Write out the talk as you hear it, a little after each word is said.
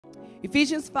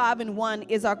Ephesians 5:1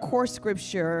 is our core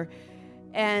scripture,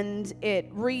 and it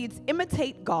reads,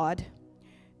 imitate God,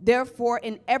 therefore,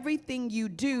 in everything you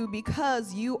do,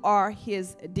 because you are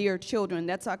his dear children.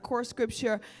 That's our core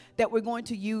scripture that we're going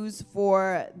to use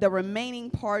for the remaining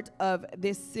part of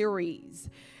this series.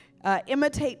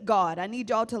 Imitate God. I need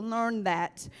y'all to learn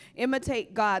that.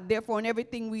 Imitate God, therefore, in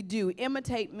everything we do.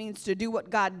 Imitate means to do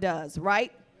what God does,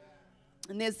 right?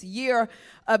 In this year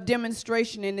of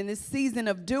demonstration and in this season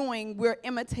of doing, we're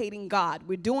imitating God.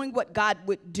 We're doing what God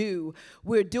would do.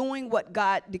 We're doing what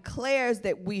God declares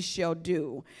that we shall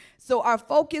do. So our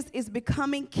focus is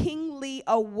becoming kingly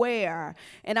aware.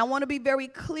 And I want to be very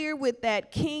clear with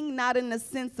that. King, not in the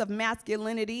sense of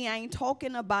masculinity. I ain't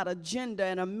talking about a gender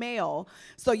and a male.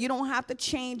 So you don't have to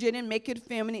change it and make it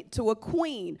feminine to a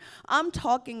queen. I'm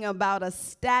talking about a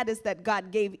status that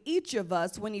God gave each of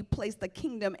us when he placed the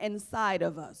kingdom inside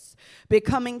of us.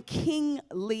 Becoming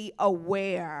kingly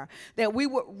aware. That we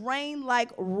would reign like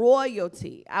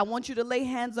royalty. I want you to lay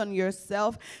hands on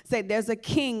yourself. Say, there's a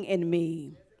king in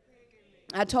me.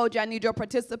 I told you I need your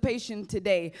participation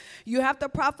today. You have to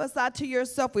prophesy to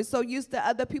yourself. We're so used to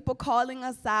other people calling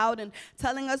us out and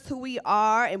telling us who we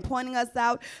are and pointing us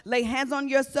out. Lay hands on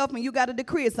yourself and you got to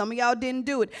decree it. Some of y'all didn't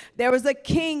do it. There is a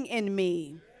king in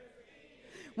me.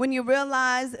 When you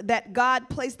realize that God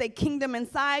placed a kingdom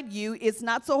inside you, it's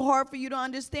not so hard for you to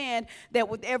understand that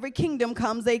with every kingdom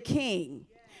comes a king.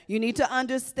 You need to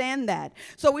understand that.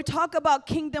 So we talk about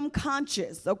kingdom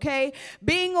conscious, okay?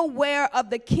 Being aware of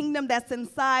the kingdom that's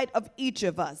inside of each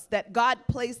of us, that God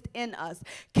placed in us.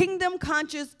 Kingdom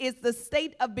conscious is the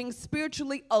state of being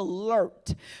spiritually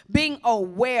alert, being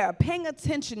aware, paying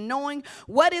attention, knowing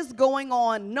what is going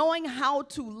on, knowing how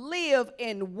to live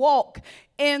and walk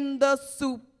in the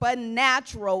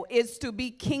supernatural is to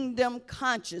be kingdom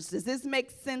conscious. Does this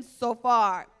make sense so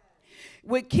far?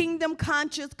 With kingdom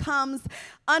conscious comes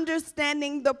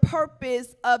understanding the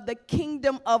purpose of the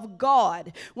kingdom of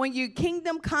God. When you're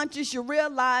kingdom conscious, you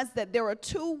realize that there are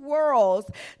two worlds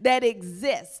that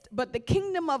exist. But the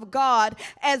kingdom of God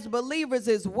as believers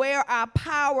is where our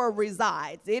power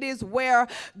resides. It is where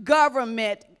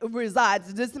government resides.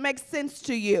 Does this make sense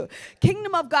to you?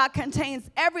 Kingdom of God contains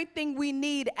everything we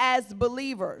need as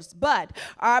believers. But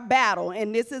our battle,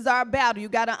 and this is our battle, you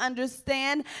got to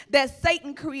understand that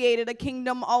Satan created a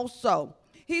kingdom also.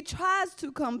 He tries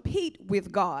to compete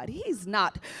with God. He's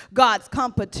not God's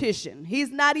competition. He's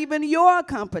not even your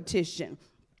competition.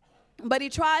 But he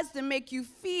tries to make you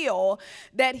feel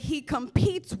that he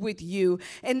competes with you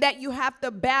and that you have to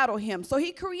battle him. So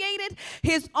he created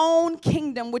his own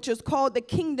kingdom, which is called the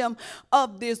kingdom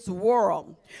of this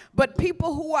world. But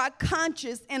people who are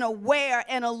conscious and aware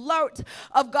and alert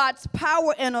of God's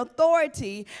power and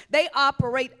authority, they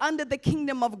operate under the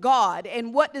kingdom of God.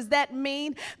 And what does that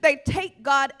mean? They take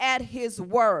God at his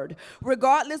word,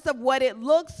 regardless of what it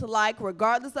looks like,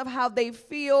 regardless of how they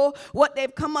feel, what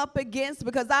they've come up against,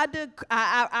 because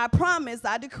I promise,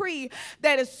 I decree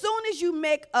that as soon as you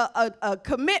make a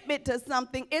commitment to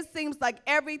something, it seems like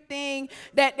everything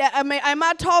am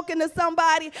I talking to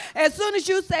somebody? As soon as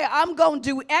you say, I'm going to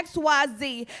do X, Y,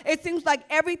 Z, it seems like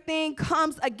everything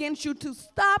comes against you to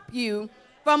stop you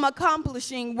from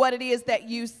accomplishing what it is that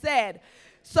you said.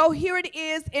 So here it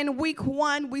is. In week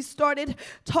 1, we started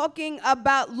talking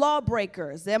about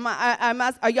lawbreakers.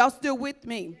 Are y'all still with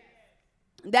me?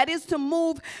 That is to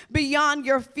move beyond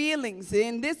your feelings.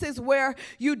 And this is where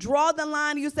you draw the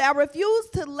line. You say, I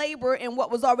refuse to labor in what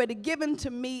was already given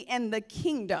to me in the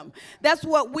kingdom. That's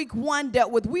what week 1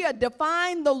 dealt with. We are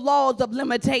defying the laws of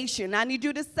limitation. I need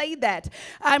you to say that.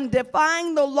 I'm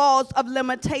defying the laws of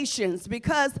limitations,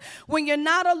 because when you're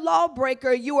not a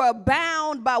lawbreaker, you are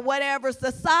bound by whatever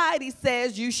society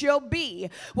says you shall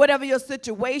be. Whatever your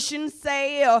situation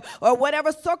say or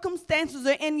whatever circumstances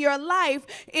are in your life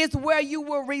is where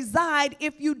you will reside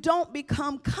if you don't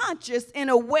become conscious and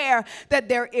aware that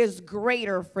there is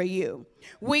greater for you.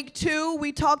 Week 2,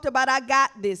 we talked about I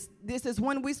got this. This is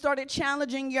when we started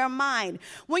challenging your mind.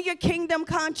 When you're kingdom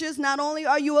conscious, not only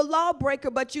are you a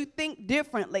lawbreaker, but you think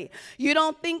differently. You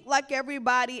don't think like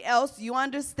everybody else. You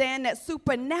understand that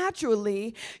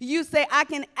supernaturally, you say, I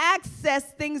can access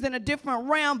things in a different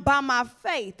realm by my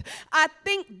faith. I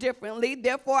think differently,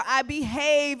 therefore I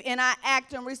behave and I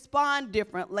act and respond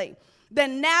differently. The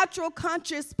natural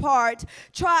conscious part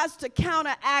tries to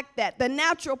counteract that. The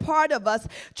natural part of us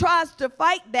tries to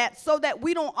fight that so that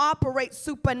we don't operate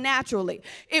supernaturally.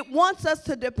 It wants us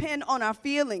to depend on our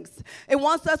feelings. It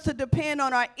wants us to depend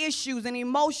on our issues and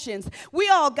emotions. We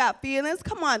all got feelings.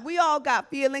 Come on, we all got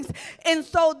feelings. And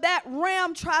so that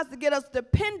realm tries to get us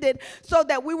dependent so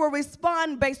that we will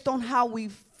respond based on how we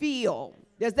feel.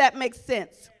 Does that make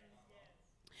sense?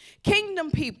 Kingdom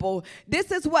people,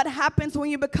 this is what happens when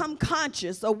you become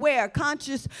conscious, aware,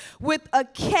 conscious with a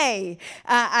K.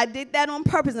 I did that on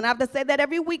purpose, and I have to say that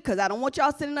every week because I don't want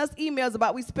y'all sending us emails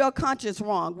about we spell conscious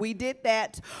wrong. We did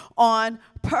that on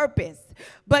purpose.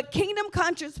 But kingdom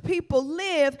conscious people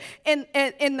live in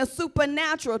the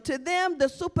supernatural. To them, the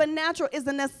supernatural is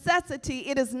a necessity.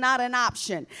 It is not an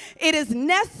option. It is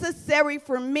necessary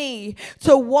for me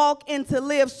to walk and to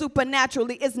live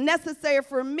supernaturally. It's necessary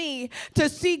for me to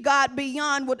see God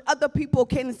beyond what other people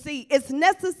can see. It's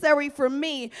necessary for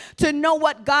me to know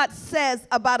what God says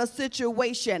about a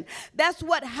situation. That's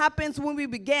what happens when we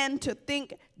begin to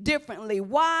think differently.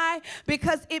 Why?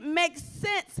 Because it makes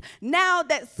sense now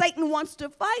that Satan wants to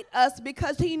fight us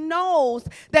because he knows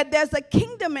that there's a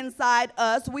kingdom inside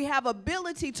us. We have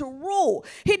ability to rule.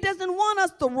 He doesn't want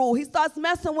us to rule. He starts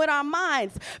messing with our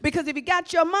minds because if you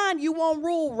got your mind, you won't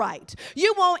rule right.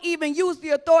 You won't even use the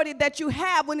authority that you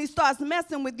have when he starts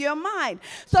messing with your mind.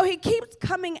 So he keeps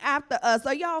coming after us.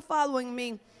 Are y'all following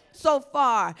me? So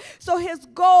far. So his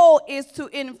goal is to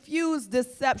infuse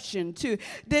deception, to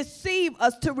deceive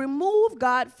us, to remove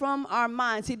God from our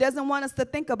minds. He doesn't want us to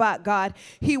think about God.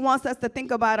 He wants us to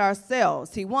think about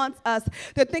ourselves. He wants us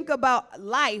to think about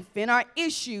life and our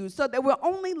issues so that we're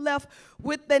only left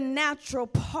with the natural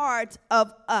part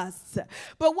of us.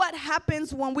 But what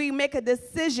happens when we make a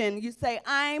decision? You say,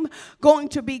 I'm going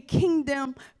to be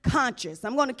kingdom conscious.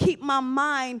 I'm going to keep my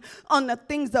mind on the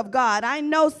things of God. I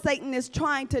know Satan is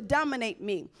trying to dominate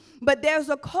me, but there's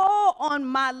a call on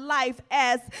my life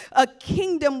as a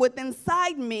kingdom within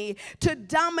inside me to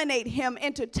dominate him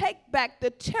and to take back the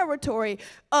territory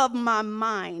of my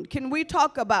mind. Can we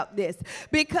talk about this?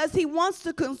 Because he wants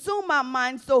to consume my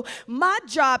mind, so my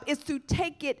job is to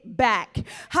take it back.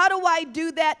 How do I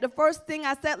do that? The first thing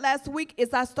I said last week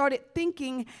is I started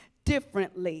thinking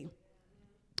differently.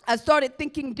 I started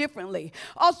thinking differently.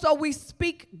 Also, we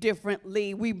speak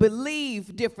differently. We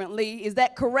believe differently. Is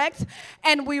that correct?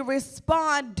 And we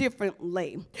respond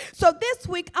differently. So this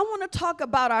week, I want to talk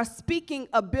about our speaking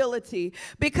ability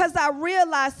because I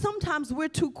realize sometimes we're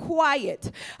too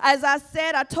quiet. As I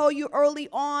said, I told you early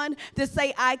on to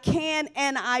say I can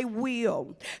and I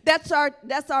will. That's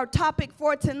our topic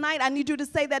for tonight. I need you to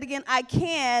say that again. I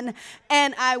can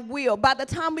and I will. By the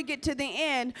time we get to the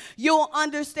end, you'll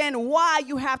understand why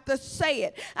you have to say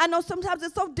it. I know sometimes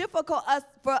it's so difficult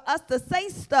for us to say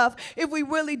stuff if we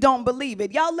really don't believe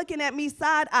it. Y'all looking at me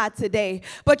side-eye today,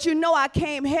 but you know I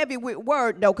came heavy with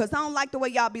word though, because I don't like the way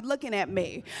y'all be looking at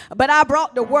me. But I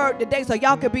brought the word today so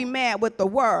y'all could be mad with the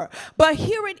word. But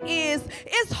here it is.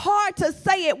 It's hard to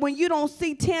say it when you don't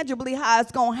see tangibly how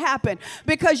it's going to happen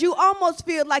because you almost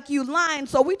feel like you lying.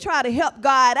 So we try to help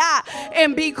God out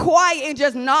and be quiet and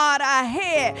just nod our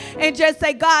head and just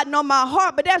say, God know my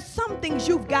heart. But there's some things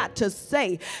you've got to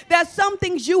say. There's some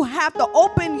things you have to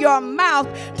open your mouth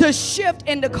to shift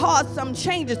and to cause some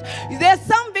changes. There's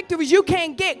some victories you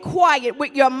can't get quiet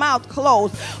with your mouth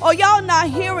closed. Oh, y'all not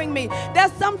hearing me.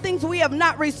 There's some things we have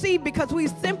not received because we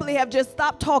simply have just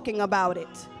stopped talking about it.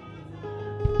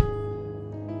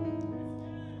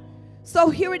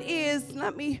 So here it is.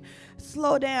 Let me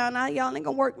slow down. Y'all ain't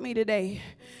gonna work me today.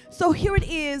 So here it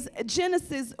is,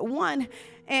 Genesis 1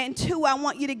 and 2, I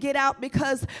want you to get out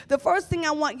because the first thing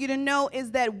I want you to know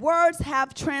is that words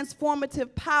have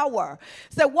transformative power.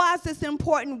 So why is this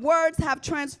important? Words have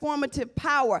transformative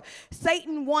power.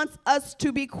 Satan wants us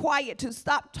to be quiet, to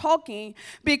stop talking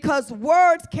because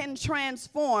words can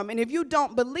transform. And if you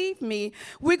don't believe me,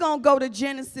 we're going to go to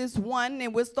Genesis 1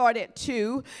 and we'll start at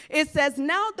 2. It says,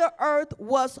 now the earth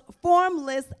was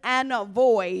formless and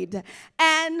void,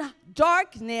 and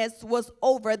darkness was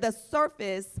over the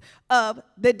surface of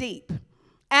the deep.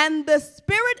 And the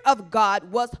Spirit of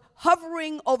God was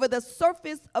hovering over the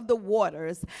surface of the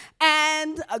waters.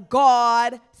 And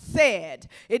God said.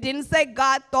 It didn't say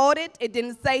God thought it. It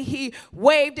didn't say he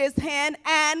waved his hand,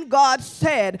 and God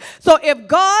said. So if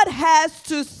God has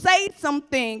to say some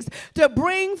things to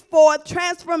bring forth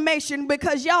transformation,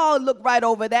 because y'all look right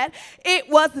over that, it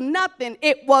was nothing.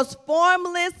 It was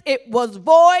formless. It was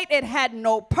void. It had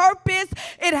no purpose.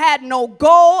 It had no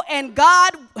goal. And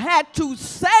God had to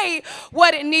say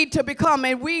what it needed to become.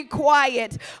 And we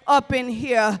quiet up in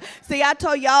here. See, I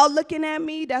told y'all looking at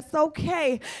me, that's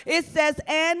okay. It says,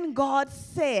 and God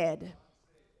said.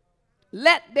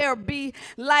 Let there be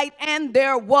light, and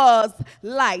there was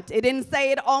light. It didn't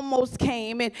say it almost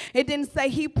came. It didn't say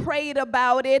he prayed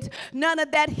about it. None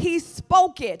of that. He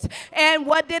spoke it. And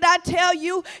what did I tell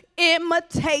you?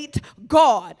 Imitate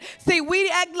God. See, we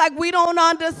act like we don't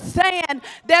understand.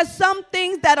 There's some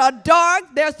things that are dark.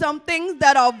 There's some things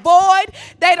that are void.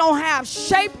 They don't have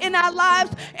shape in our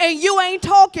lives, and you ain't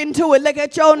talking to it. Look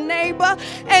at your neighbor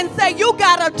and say, you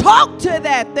got to talk to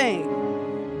that thing.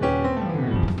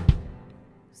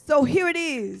 So here it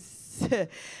is.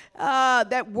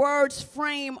 That words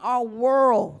frame our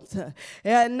world.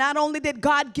 And not only did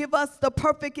God give us the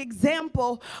perfect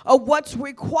example of what's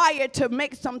required to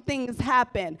make some things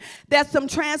happen, there's some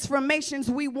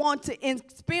transformations we want to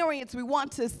experience, we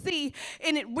want to see,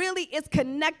 and it really is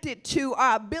connected to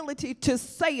our ability to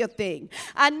say a thing.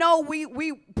 I know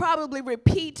we probably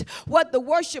repeat what the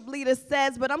worship leader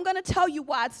says, but I'm going to tell you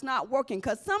why it's not working,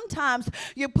 because sometimes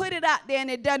you put it out there and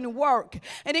it doesn't work,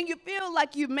 and then you feel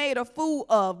like you've made a fool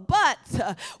of.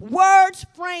 But words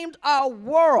framed our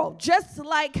world. Just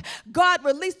like God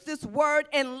released this word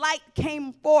and light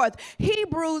came forth.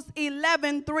 Hebrews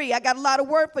 11:3. I got a lot of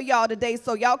word for y'all today,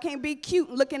 so y'all can't be cute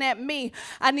looking at me.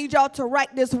 I need y'all to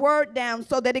write this word down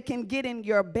so that it can get in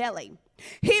your belly.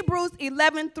 Hebrews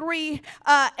 11:3,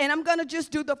 and I'm going to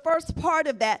just do the first part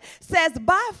of that, says,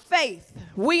 by faith,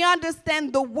 we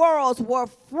understand the worlds were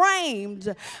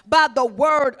framed by the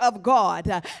word of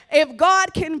God. If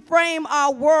God can frame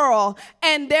our world,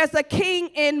 and there's a king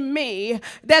in me,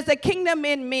 there's a kingdom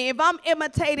in me, if I'm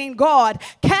imitating God,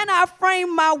 can I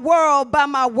frame my world by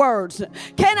my words?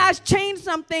 Can I change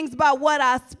some things by what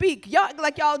I speak? Y'all,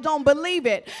 like y'all don't believe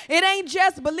it. It ain't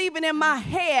just believing in my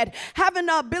head, having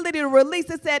the ability to release.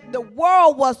 It said the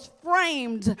world was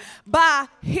framed by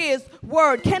his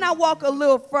word. Can I walk a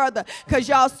little further? Because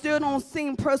y'all still don't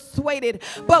seem persuaded.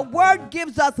 But word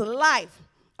gives us life.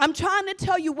 I'm trying to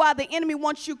tell you why the enemy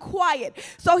wants you quiet.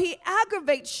 So he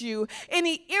aggravates you and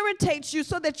he irritates you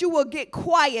so that you will get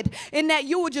quiet, and that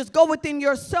you will just go within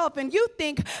yourself and you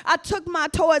think, I took my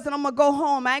toys and I'm going to go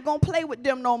home. I ain't going to play with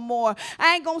them no more.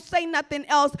 I ain't going to say nothing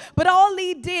else. But all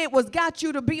he did was got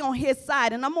you to be on his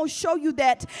side. And I'm going to show you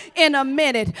that in a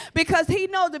minute, because he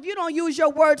knows if you don't use your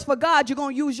words for God, you're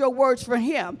going to use your words for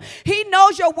him. He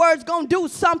knows your words going to do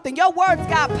something. Your words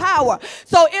got power.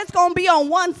 So it's going to be on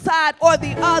one side or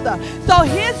the other. So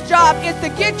his job is to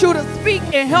get you to speak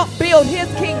and help build his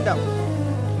kingdom.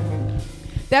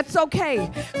 That's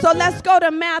okay. So let's go to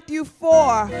Matthew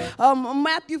 4.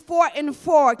 Matthew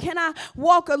 4:4. Can I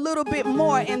walk a little bit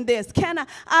more in this?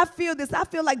 I feel this. I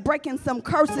feel like breaking some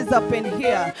curses up in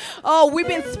here. Oh, we've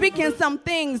been speaking some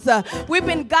things. We've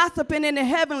been gossiping in the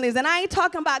heavenlies. And I ain't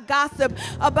talking about gossip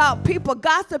about people.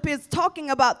 Gossip is talking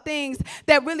about things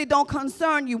that really don't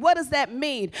concern you. What does that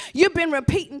mean? You've been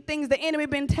repeating things the enemy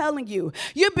been telling you.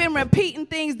 You've been repeating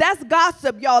things. That's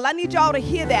gossip, y'all. I need y'all to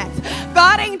hear that.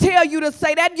 God ain't tell you to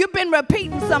say that. You've been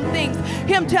repeating some things.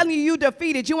 Him telling you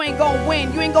defeated. You ain't going to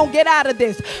win. You ain't going to get out of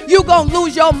this. You going to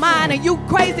lose your mind, and you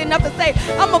crazy enough to say,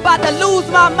 I'm about to lose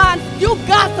my mind. You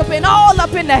gossiping all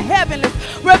up in the heavens,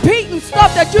 repeating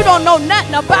stuff that you don't know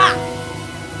nothing about.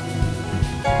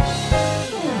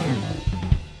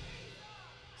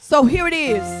 So here it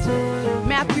is.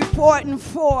 Matthew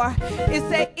 4:4. It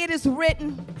said, it is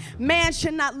written, man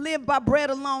should not live by bread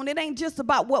alone. It ain't just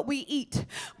about what we eat,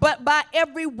 but by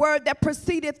every word that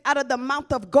proceedeth out of the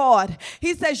mouth of God.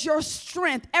 He says your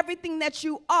strength, everything that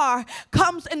you are,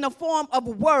 comes in the form of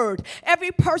word.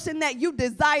 Every person that you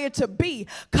desire to be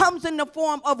comes in the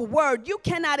form of word. You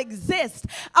cannot exist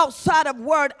outside of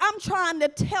word. I'm trying to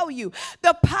tell you,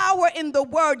 the power in the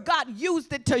word, God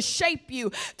used it to shape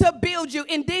you, to build you,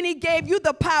 and then he gave you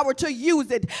the power to use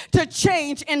it to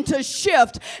change and to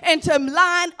shift and to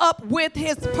line up with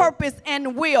his purpose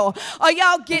and will. Are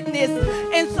y'all getting this?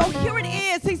 And so here it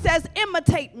is. He says,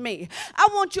 imitate me. I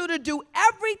want you to do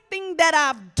everything that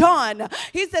I've done.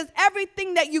 He says,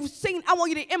 everything that you've seen, I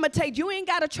want you to imitate. You ain't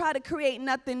got to try to create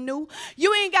nothing new.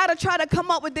 You ain't got to try to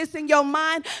come up with this in your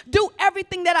mind. Do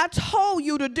everything that I told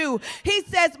you to do. He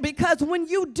says, because when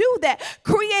you do that,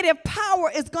 creative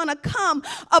power is going to come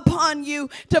upon you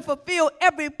to fulfill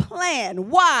every plan.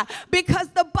 Why? Because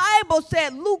the Bible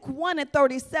said, Luke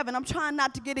 1:37. I'm trying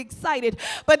not to get excited,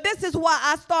 but this is why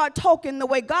I start talking the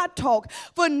way God talk.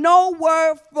 For no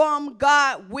word from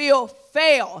God will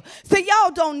fail. See,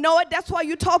 y'all don't know it. That's why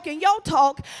you talking your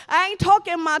talk. I ain't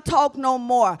talking my talk no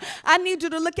more. I need you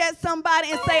to look at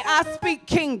somebody and say, I speak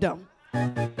kingdom.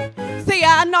 See, See,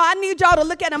 I know I need y'all to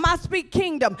look at him. I speak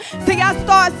kingdom. See, I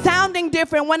start sounding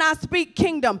different when I speak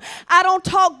kingdom. I don't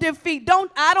talk defeat.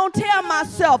 I don't tell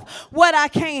myself what I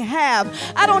can't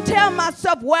have. I don't tell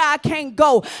myself where I can't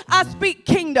go. I speak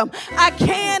kingdom. I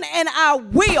can and I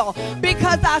will,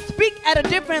 because I speak at a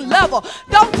different level.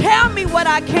 Don't tell me what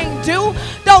I can't do.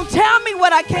 Don't tell me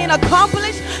what I can't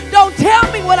accomplish. Don't tell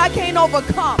me what I can't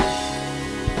overcome.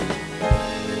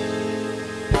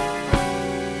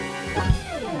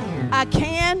 I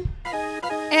can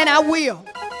and I will.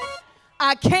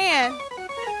 I can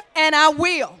and I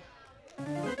will.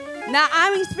 Now,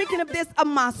 I ain't speaking of this of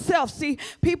myself. See,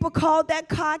 people call that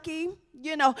cocky.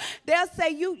 You know, they'll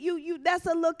say, you, that's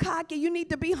a little cocky. You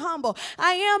need to be humble.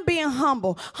 I am being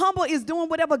humble. Humble is doing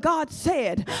whatever God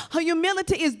said.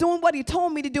 Humility is doing what he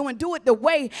told me to do and do it the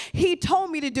way he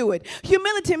told me to do it.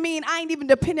 Humility means I ain't even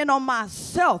dependent on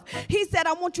myself. He said,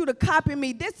 I want you to copy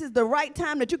me. This is the right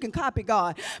time that you can copy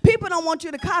God. People don't want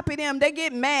you to copy them. They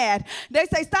get mad. They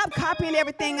say, stop copying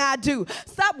everything I do.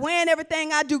 Stop wearing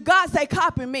everything I do. God say,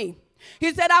 copy me.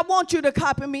 He said, I want you to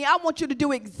copy me. I want you to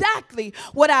do exactly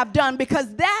what I've done,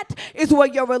 because that is where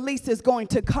your release is going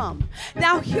to come.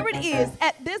 Now, here it is.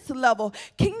 At this level,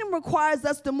 kingdom requires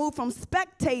us to move from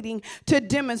spectating to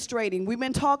demonstrating. We've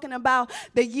been talking about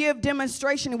the year of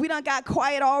demonstration, and we done got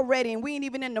quiet already, and we ain't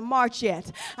even in the March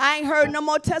yet. I ain't heard no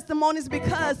more testimonies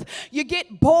because you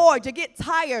get bored, you get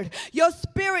tired. Your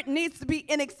spirit needs to be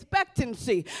in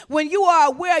expectancy. When you are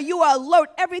aware, you are alert.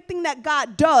 Everything that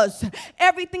God does,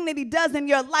 everything that he does in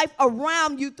your life,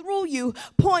 around you, through you,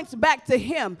 points back to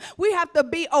him. We have to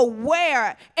be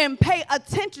aware and pay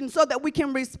attention so that we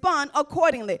can respond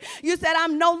accordingly. You said,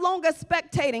 I'm no longer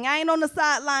spectating. I ain't on the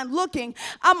sideline looking.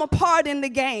 I'm a part in the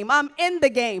game. I'm in the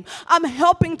game. I'm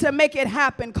helping to make it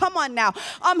happen. Come on now.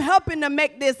 I'm helping to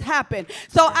make this happen.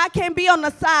 So I can't be on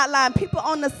the sideline. People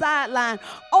on the sideline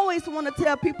always want to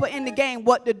tell people in the game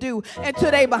what to do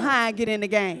until they behind get in the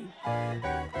game.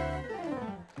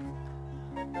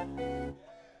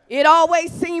 It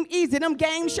always seemed easy. Them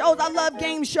game shows, I love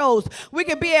game shows. We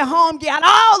could be at home, get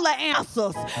all the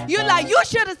answers. You're like, you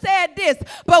should have said this.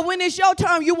 But when it's your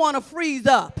turn, you want to freeze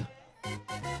up.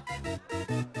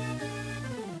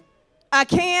 I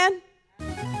can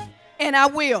and I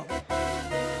will.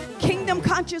 Kingdom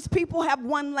conscious people have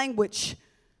one language.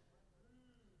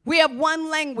 We have one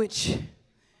language.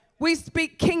 We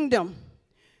speak kingdom.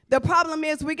 The problem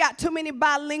is we got too many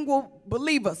bilingual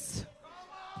believers.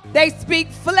 They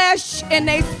speak flesh and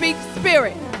they speak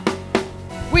spirit.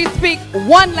 We speak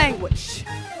one language.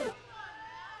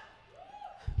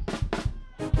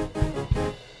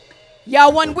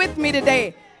 Y'all wasn't with me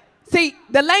today. See,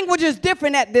 the language is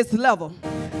different at this level.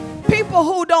 People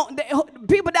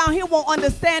down here won't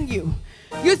understand you.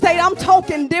 You say, I'm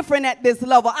talking different at this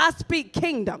level. I speak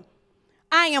kingdom.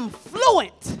 I am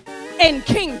fluent in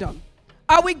kingdom.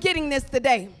 Are we getting this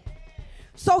today?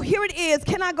 So here it is.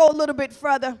 Can I go a little bit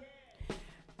further?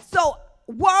 So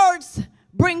words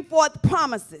bring forth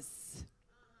promises.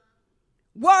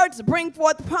 Words bring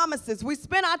forth promises. We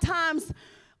spend our times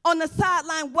on the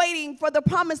sideline waiting for the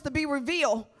promise to be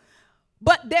revealed.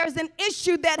 But there's an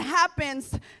issue that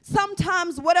happens.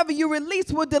 Sometimes whatever you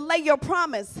release will delay your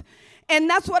promise. And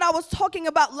that's what I was talking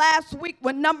about last week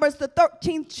when Numbers, the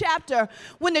 13th chapter,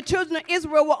 when the children of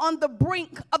Israel were on the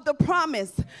brink of the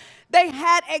promise. They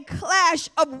had a clash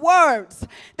of words.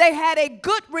 They had a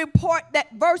good report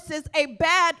versus a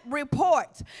bad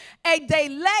report. A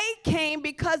delay came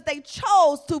because they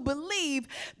chose to believe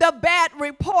the bad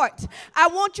report. I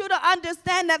want you to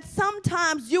understand that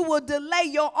sometimes you will delay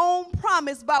your own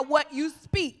promise by what you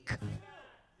speak.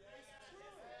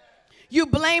 You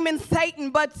blaming Satan,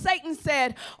 but Satan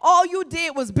said, all you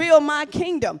did was build my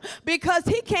kingdom, because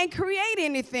he can't create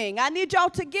anything. I need y'all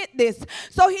to get this.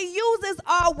 So he uses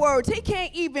our words. He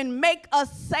can't even make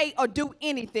us say or do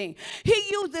anything. He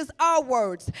uses our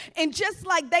words. And just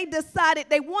like they decided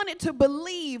they wanted to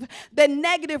believe the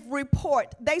negative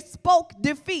report, they spoke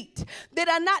defeat. Did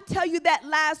I not tell you that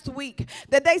last week?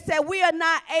 That they said, we are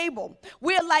not able.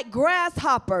 We are like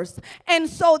grasshoppers. And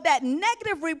so that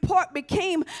negative report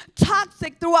became toxic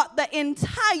throughout the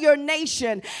entire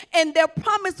nation, and their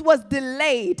promise was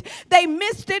delayed. They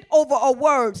missed it over a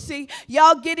word. See,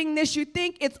 y'all getting this? You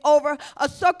think it's over a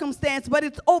circumstance, but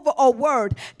it's over a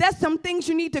word. There's some things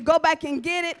you need to go back and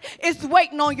get it. It's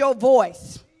waiting on your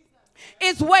voice.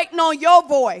 It's waiting on your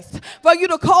voice for you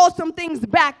to call some things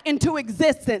back into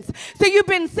existence. So you've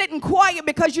been sitting quiet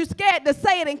because you're scared to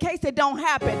say it in case it don't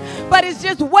happen. But it's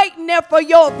just waiting there for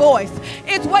your voice.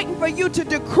 It's waiting for you to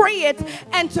decree it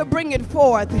and to bring it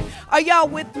forth. Are y'all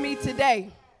with me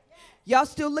today? Y'all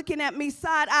still looking at me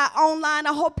side eye online.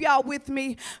 I hope y'all with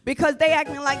me because they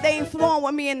acting like they ain't flowing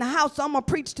with me in the house. So I'm going to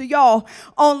preach to y'all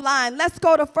online. Let's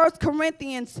go to 1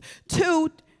 Corinthians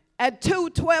 2 at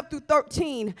 2:12 through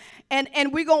 13.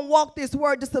 And we're going to walk this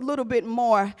word just a little bit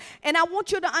more. And I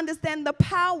want you to understand the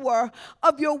power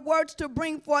of your words to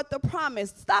bring forth the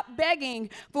promise. Stop begging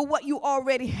for what you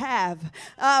already have.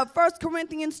 1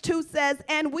 Corinthians 2 says,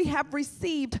 and we have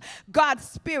received God's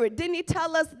Spirit. Didn't he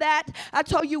tell us that? I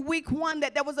told you week 1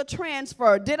 that there was a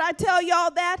transfer. Did I tell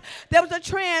y'all that? There was a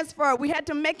transfer. We had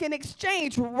to make an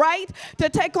exchange, right? To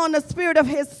take on the Spirit of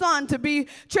his Son, to be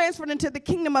transferred into the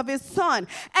kingdom of his Son.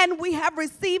 And we have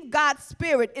received God's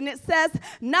Spirit. And it says,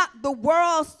 not the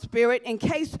world's spirit, in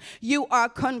case you are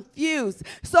confused.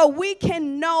 So we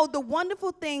can know the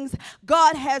wonderful things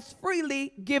God has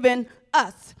freely given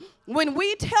us. When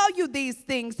we tell you these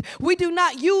things, we do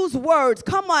not use words,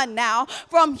 come on now,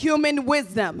 from human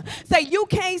wisdom. Say, you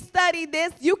can't study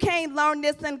this, you can't learn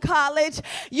this in college,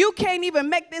 you can't even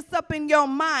make this up in your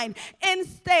mind.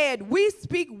 Instead, we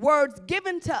speak words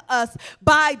given to us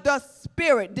by the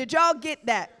Spirit. Did y'all get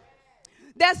that?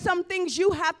 There's some things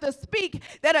you have to speak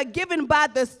that are given by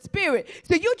the Spirit.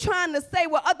 So you're trying to say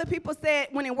what other people said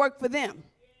when it worked for them.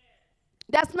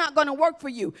 That's not going to work for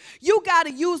you. You got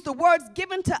to use the words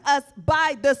given to us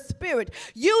by the Spirit.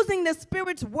 Using the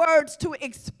Spirit's words to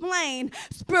explain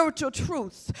spiritual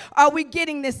truths. Are we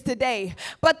getting this today?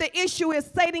 But the issue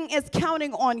is Satan is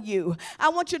counting on you. I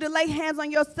want you to lay hands on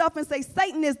yourself and say,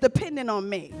 Satan is dependent on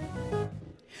me.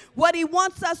 What he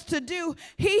wants us to do,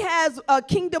 he has a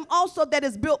kingdom also that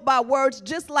is built by words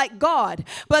just like God.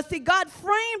 But see, God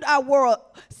framed our world.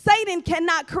 Satan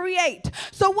cannot create.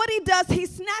 So what he does, he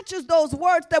snatches those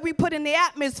words that we put in the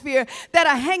atmosphere that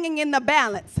are hanging in the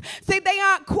balance. See, they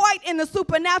aren't quite in the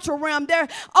supernatural realm. They're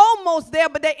almost there,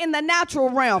 but they're in the natural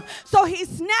realm. So he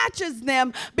snatches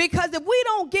them because if we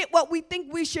don't get what we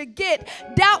think we should get,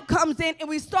 doubt comes in and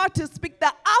we start to speak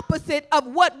the opposite of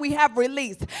what we have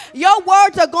released. Your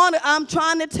words are going to, I'm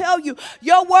trying to tell you,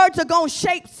 your words are going to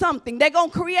shape something. They're going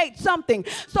to create something.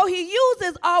 So he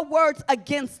uses our words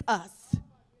against us.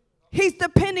 He's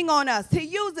depending on us. He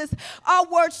uses our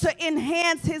words to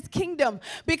enhance his kingdom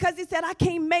because he said, I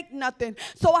can't make nothing,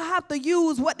 so I have to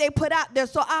use what they put out there.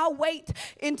 So I'll wait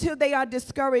until they are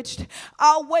discouraged.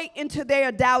 I'll wait until they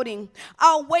are doubting.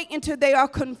 I'll wait until they are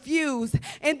confused.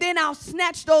 And then I'll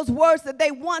snatch those words that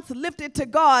they once lifted to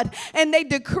God and they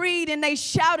decreed and they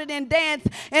shouted and danced.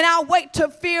 And I'll wait till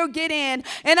fear get in.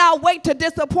 And I'll wait till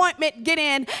disappointment get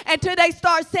in until they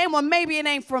start saying, well, maybe it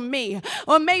ain't from me.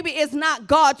 Or maybe it's not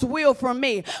God's will for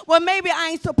me. Well, maybe I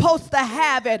ain't supposed to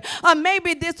have it. Or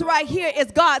maybe this right here is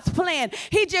God's plan.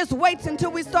 He just waits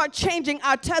until we start changing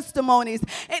our testimonies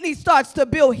and he starts to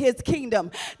build his kingdom.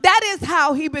 That is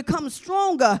how he becomes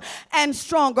stronger and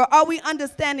stronger. Are we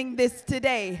understanding this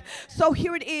today? So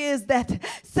here it is that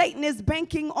Satan is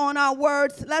banking on our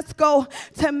words. Let's go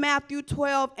to Matthew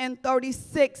 12 and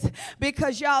 36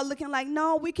 because y'all looking like,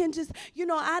 no, we can just,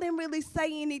 I didn't really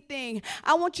say anything.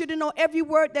 I want you to know every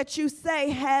word that you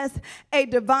say has a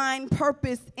divine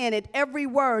purpose in it. Every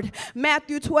word.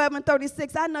 Matthew 12 and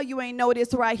 36. I know you ain't know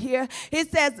this right here. It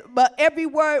says, but every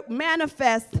word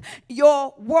manifests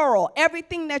your world.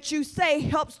 Everything that you say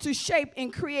helps to shape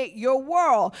and create your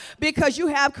world because you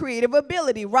have creative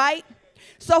ability, right?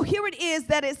 So here it is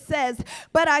that it says,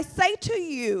 but I say to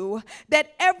you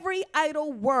that every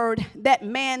idle word that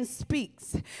man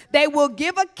speaks, they will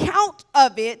give account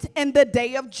of it in the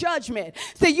day of judgment.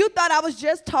 So you thought I was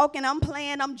just talking, I'm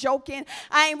playing, I'm joking.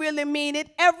 I ain't really mean it.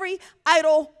 Every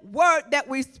idle word that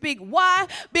we speak. Why?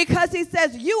 Because he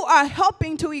says you are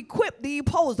helping to equip the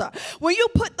opposer. When you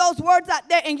put those words out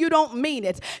there and you don't mean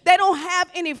it, they don't have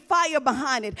any fire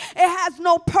behind it. It has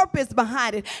no purpose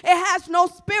behind it. It has no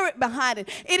spirit behind it.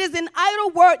 It is an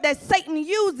idle word that Satan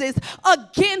uses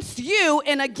against you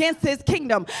and against his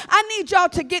kingdom. I need y'all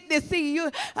to get this. See, you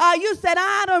said,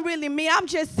 I don't really mean, I'm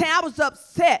just saying I was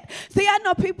upset. See, I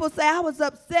know people say I was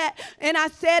upset and I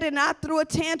said it and I threw a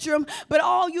tantrum, but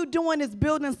all you doing is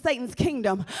building Satan's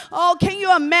kingdom. Oh, can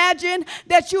you imagine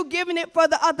that you're giving it for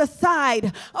the other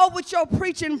side? Oh, with your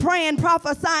preaching, praying,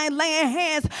 prophesying, laying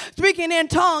hands, speaking in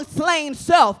tongues, slaying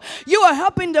self. You are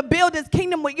helping to build his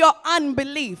kingdom with your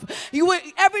unbelief.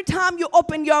 Every time you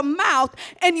open your mouth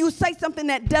and you say something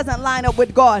that doesn't line up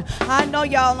with God. I know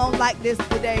y'all don't like this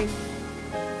today.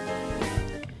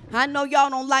 I know y'all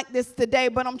don't like this today,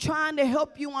 but I'm trying to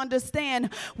help you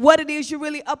understand what it is you're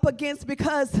really up against,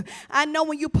 because I know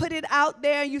when you put it out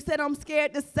there, you said, I'm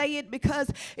scared to say it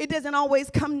because it doesn't always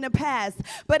come to pass.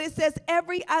 But it says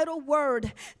every idle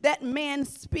word that man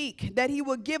speak, that he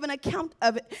will give an account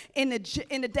of it in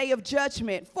the day of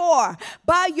judgment. For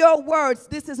by your words,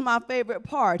 this is my favorite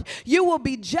part, you will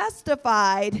be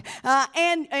justified,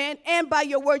 and by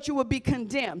your words you will be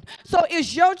condemned. So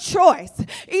it's your choice.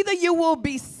 Either you will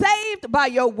be saved by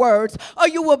your words, or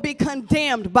you will be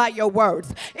condemned by your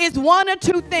words. It's one or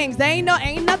two things. There ain't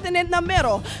nothing in the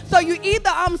middle. So you either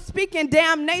I'm speaking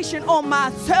damnation on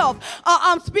myself, or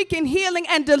I'm speaking healing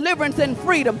and deliverance and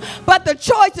freedom. But the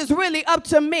choice is really up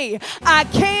to me. I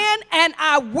can and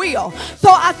I will. So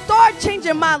I start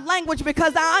changing my language,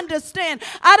 because I understand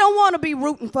I don't want to be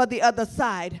rooting for the other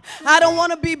side. I don't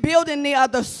want to be building the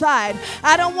other side.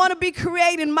 I don't want to be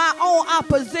creating my own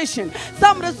opposition.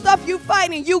 Some of the stuff you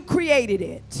fighting, you created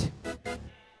it.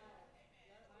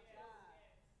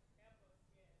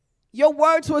 Your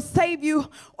words will save you,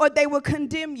 or they will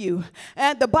condemn you.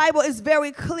 And the Bible is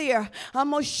very clear.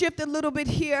 I'm going to shift a little bit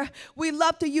here. We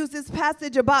love to use this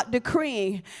passage about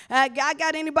decreeing. I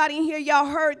got anybody in here, y'all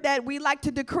heard that we like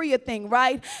to decree a thing,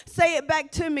 right? Say it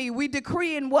back to me. We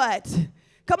decree in what?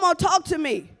 Come on, talk to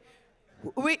me.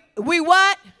 We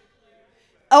what?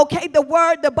 Okay,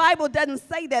 the Bible doesn't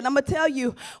say that. I'm going to tell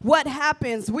you what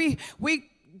happens. We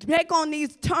take on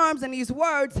these terms and these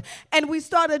words and we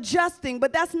start adjusting,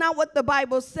 but that's not what the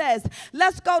Bible says.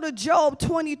 Let's go to Job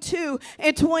 22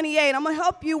 and 28. I'm going to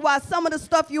help you why some of the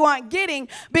stuff you aren't getting,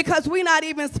 because we're not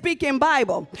even speaking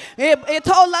Bible. It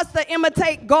told us to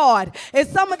imitate God. And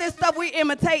some of this stuff we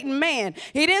imitating man.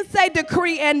 He didn't say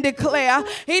decree and declare.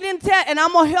 He didn't tell, and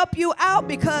I'm going to help you out,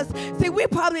 because see, we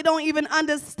probably don't even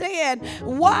understand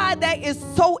why that is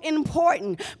so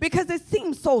important, because it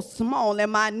seems so small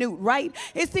and minute, right?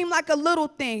 It seem like a little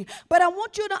thing, but I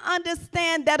want you to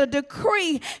understand that a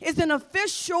decree is an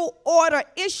official order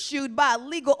issued by a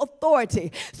legal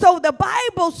authority. So the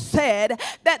Bible said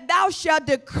that thou shalt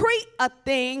decree a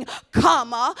thing,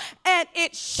 comma, and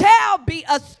it shall be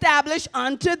established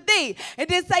unto thee. It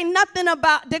didn't say nothing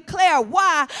about declare.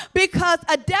 Why? Because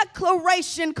a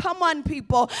declaration, come on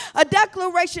people, a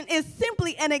declaration is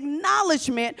simply an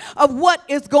acknowledgement of what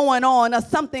is going on, or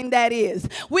something that is.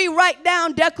 We write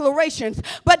down declarations,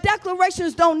 but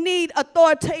declarations don't need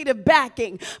authoritative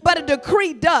backing, but a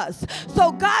decree does.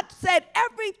 So God said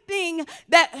everything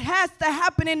that has to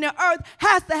happen in the earth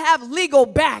has to have legal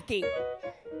backing.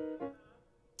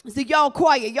 See, y'all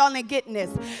quiet. Y'all ain't getting this.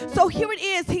 So here it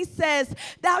is. He says,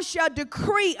 thou shalt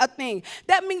decree a thing.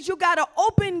 That means you got to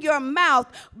open your mouth,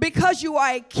 because you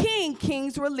are a king.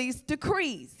 Kings release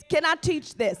decrees. Can I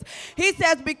teach this? He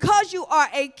says, because you are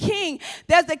a king,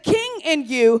 there's a king in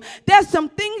you. There's some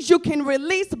things you can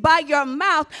release by your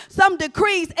mouth, some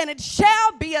decrees, and it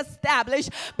shall be established,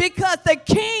 because the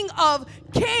King of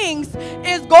Kings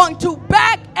is going to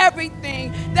back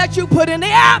everything that you put in the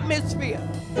atmosphere.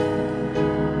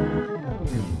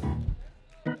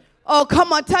 Oh,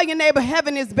 come on, tell your neighbor,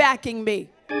 heaven is backing me.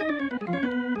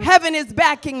 Heaven is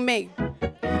backing me.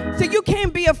 So you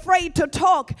can't be afraid to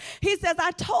talk. He says,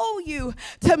 I told you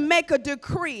to make a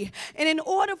decree. And in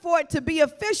order for it to be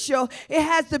official, it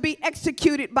has to be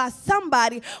executed by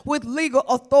somebody with legal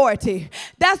authority.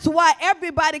 That's why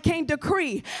everybody can't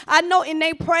decree. I know in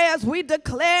their prayers we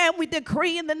declare and we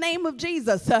decree in the name of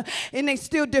Jesus, and they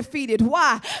still defeated.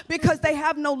 Why? Because they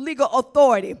have no legal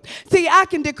authority. See, I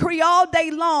can decree all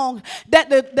day long that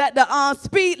the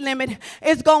speed limit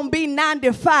is going to be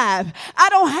 95. I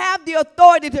don't have the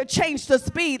authority to change the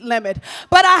speed limit,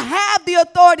 but I have the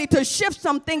authority to shift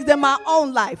some things in my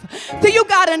own life. So you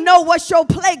got to know what's your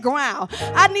playground.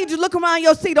 I need you to look around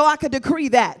your seat. Oh, I could decree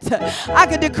that. I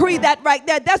could decree that right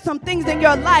there. There's some things in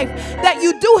your life that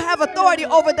you do have authority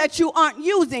over that you aren't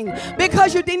using,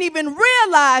 because you didn't even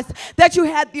realize that you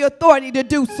had the authority to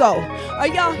do so. Are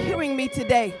y'all hearing me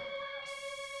today?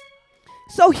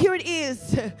 So here it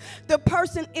is. The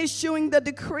person issuing the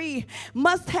decree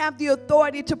must have the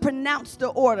authority to pronounce the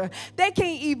order. They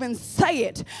can't even say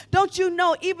it. Don't you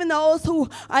know, even those who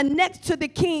are next to the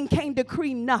king can't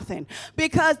decree nothing,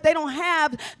 because they don't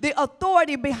have the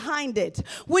authority behind it.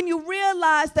 When you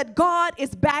realize that God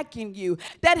is backing you,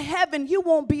 that heaven, you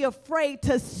won't be afraid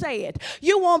to say it.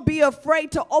 You won't be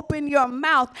afraid to open your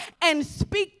mouth and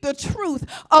speak the truth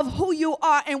of who you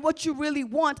are and what you really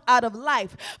want out of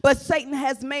life. But Satan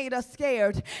has made us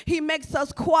scared. He makes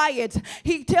us quiet.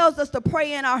 He tells us to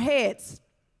pray in our heads.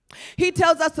 He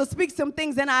tells us to speak some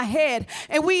things in our head,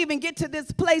 and we even get to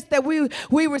this place that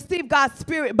we receive God's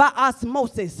spirit by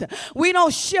osmosis. We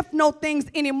don't shift no things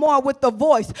anymore with the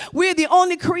voice. We're the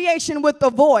only creation with the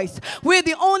voice. We're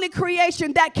the only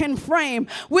creation that can frame.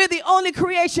 We're the only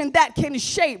creation that can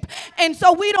shape. And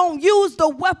so we don't use the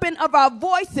weapon of our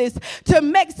voices to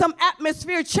make some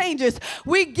atmosphere changes.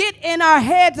 We get in our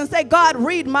heads and say, God,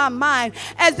 read my mind,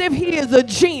 as if he is a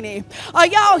genie. Are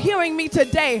y'all hearing me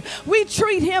today? We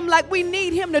treat him like we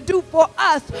need him to do for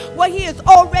us what he has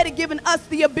already given us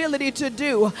the ability to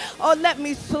do. Oh, let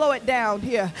me slow it down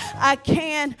here. I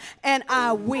can and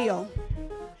I will.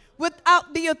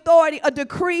 Without the authority, a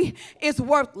decree is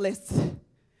worthless.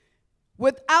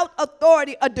 Without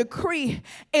authority, a decree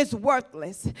is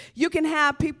worthless. You can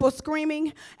have people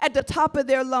screaming at the top of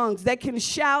their lungs. They can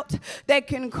shout, they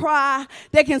can cry,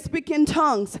 they can speak in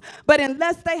tongues. But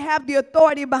unless they have the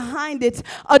authority behind it,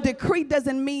 a decree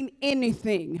doesn't mean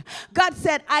anything. God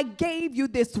said, I gave you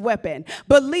this weapon.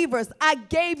 Believers, I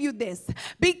gave you this.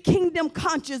 Be kingdom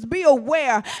conscious. Be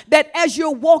aware that as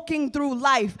you're walking through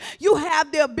life, you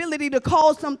have the ability to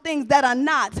call some things that are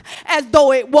not as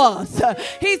though it was.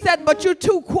 He said, but you're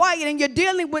too quiet and you're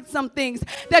dealing with some things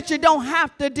that you don't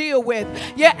have to deal with.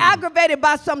 You're aggravated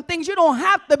by some things you don't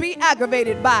have to be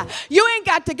aggravated by. You ain't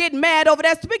got to get mad over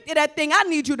that. Speak to that thing. I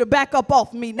need you to back up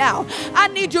off me now. I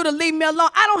need you to leave me alone.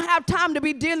 I don't have time to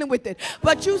be dealing with it.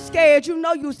 But you scared. You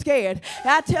know you scared. And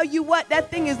I tell you what, that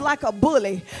thing is like a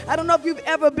bully. I don't know if you've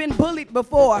ever been bullied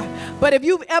before, but if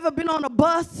you've ever been on a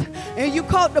bus and you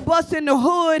caught the bus in the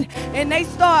hood and they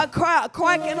start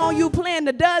cranking on you playing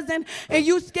the dozen and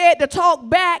you scared to talk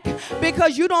back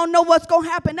because you don't know what's going to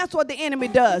happen. That's what the enemy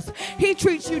does. He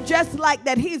treats you just like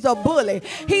that. He's a bully.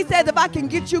 He says, if I can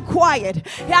get you quiet,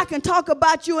 I can talk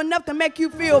about you enough to make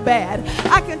you feel bad.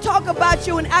 I can talk about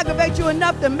you and aggravate you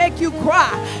enough to make you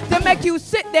cry, to make you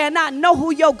sit there and not know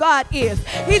who your God is.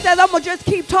 He says, I'm going to just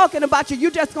keep talking about you. You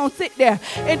just going to sit there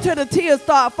until the tears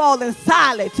start falling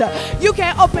silent. You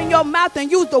can't open your mouth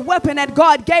and use the weapon that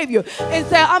God gave you and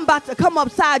say, I'm about to come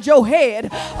upside your head.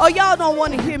 Oh, y'all don't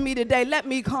want to hear me today. Let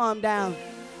me calm down.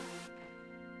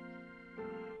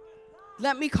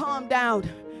 Let me calm down.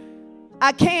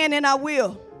 I can and I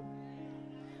will.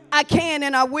 I can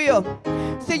and I will.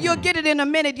 See, you'll get it in a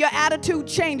minute. Your attitude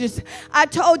changes. I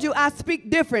told you I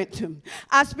speak different.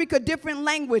 I speak a different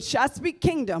language. I speak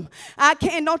kingdom.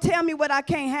 Don't tell me what I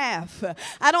can't have.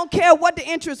 I don't care what the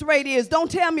interest rate is. Don't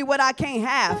tell me what I can't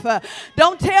have.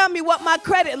 Don't tell me what my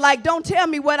credit like. Don't tell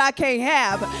me what I can't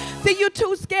have. See, you're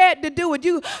too scared to do it.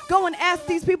 You go and ask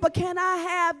these people, can I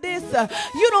have this?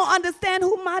 You don't understand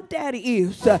who my daddy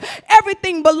is.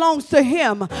 Everything belongs to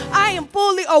him. I am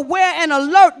fully aware and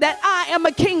alert that I am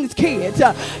a king's kid.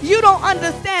 You don't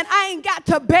understand. I ain't got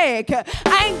to beg.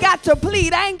 I ain't got to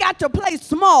plead. I ain't got to play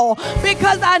small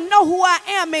because I know who I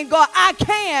am in God. I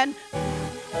can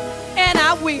and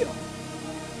I will.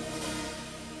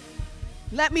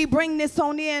 Let me bring this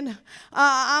on in.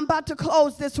 I'm about to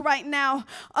close this right now.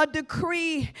 A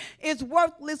decree is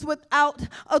worthless without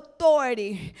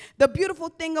authority. The beautiful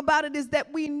thing about it is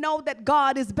that we know that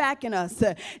God is backing us.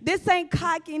 This ain't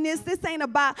cockiness. This ain't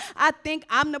about, I think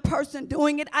I'm the person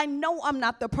doing it. I know I'm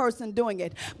not the person doing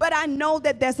it. But I know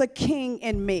that there's a king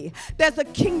in me. There's a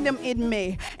kingdom in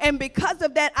me. And because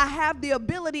of that, I have the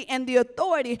ability and the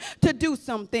authority to do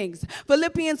some things.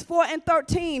 Philippians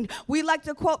 4:13, we like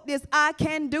to quote this, I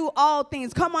can do all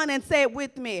things. Come on and say it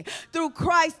with me. Through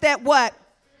Christ that what?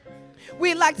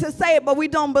 We like to say it, but we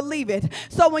don't believe it.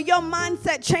 So when your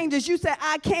mindset changes, you say,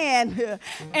 I can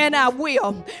and I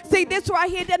will. See, this right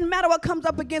here, doesn't matter what comes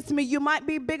up against me. You might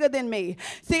be bigger than me.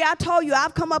 See, I told you,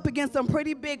 I've come up against some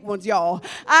pretty big ones, y'all.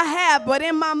 I have, but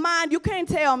in my mind, you can't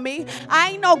tell me.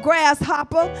 I ain't no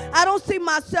grasshopper. I don't see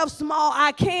myself small.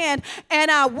 I can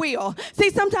and I will. See,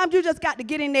 sometimes you just got to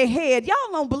get in their head. Y'all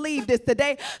don't believe this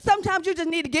today. Sometimes you just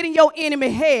need to get in your enemy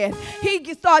head. He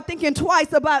start thinking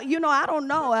twice about, I don't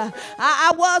know.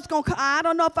 I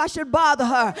don't know if I should bother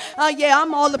her. Yeah,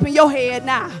 I'm all up in your head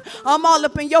now. I'm all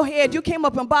up in your head. You came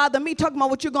up and bothered me talking about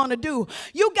what you're going to do.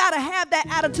 You got to have that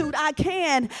attitude. I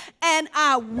can and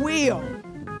I will.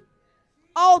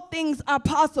 All things are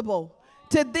possible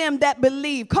to them that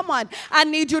believe. Come on. I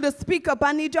need you to speak up.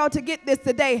 I need y'all to get this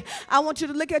today. I want you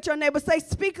to look at your neighbor. Say,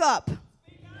 speak up.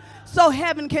 So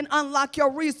heaven can unlock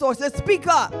your resources. Speak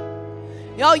up.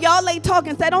 Y'all ain't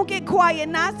talking. Say, don't get quiet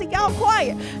now. See, y'all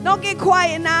quiet. Don't get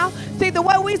quiet now. See, the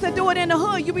way we used to do it in the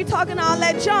hood, you be talking all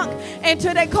that junk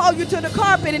until they call you to the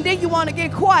carpet, and then you want to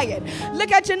get quiet.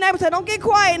 Look at your neighbor and say, don't get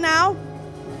quiet now.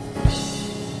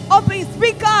 Open,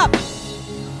 speak up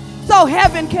so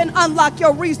heaven can unlock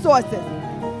your resources.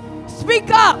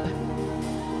 Speak up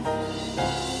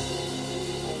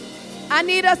I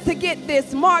need us to get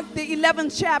this. Mark the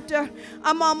 11th chapter.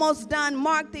 I'm almost done.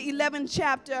 Mark the 11th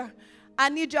chapter. I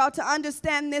need y'all to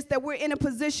understand this, that we're in a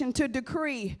position to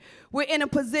decree. We're in a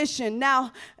position.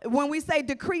 Now, when we say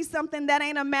decree something, that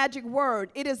ain't a magic word.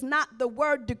 It is not the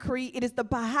word decree. It is the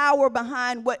power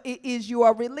behind what it is you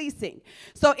are releasing.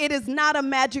 So it is not a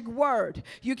magic word.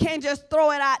 You can't just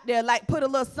throw it out there like put a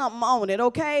little something on it,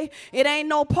 okay? It ain't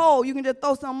no pole. You can just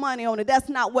throw some money on it. That's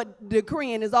not what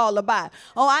decreeing is all about.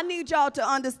 Oh, I need y'all to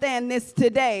understand this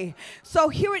today. So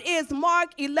here it is.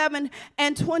 Mark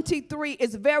 11:23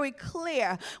 is very clear.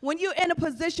 When you're in a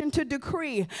position to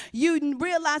decree, you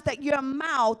realize that your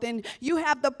mouth and you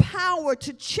have the power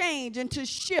to change and to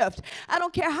shift. I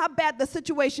don't care how bad the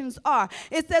situations are.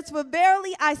 It says, for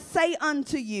verily I say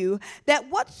unto you, that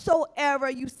whatsoever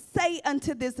you say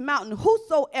unto this mountain,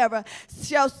 whosoever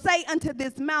shall say unto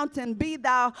this mountain, be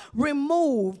thou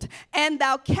removed, and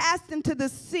thou cast into the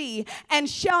sea, and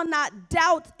shall not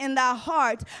doubt in thy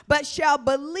heart, but shall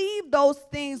believe those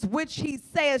things which he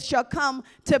saith shall come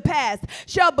to pass.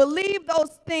 Shall believe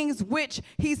those things which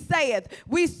he saith.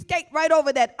 We skate right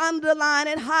over that, underline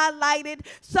it, highlight it,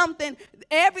 something.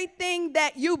 Everything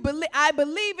that you believe, I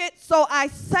believe it, so I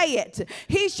say it.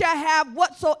 He shall have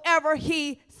whatsoever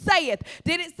he saith.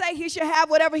 Did it say he shall have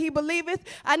whatever he believeth?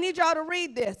 I need y'all to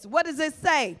read this. What does it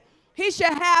say? He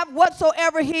shall have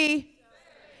whatsoever he.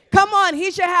 Come on,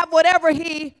 he shall have whatever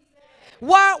he.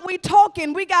 Why aren't we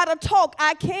talking? We got to talk.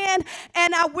 I can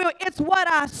and I will. It's what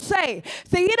I say.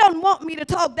 See, he doesn't want me to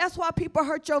talk. That's why people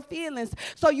hurt your feelings,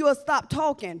 so you'll stop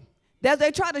talking. They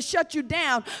try to shut you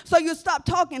down, so you stop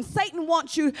talking. Satan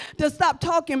wants you to stop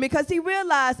talking because he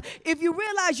realized if you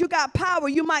realize you got power,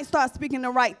 you might start speaking the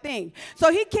right thing.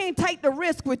 So he can't take the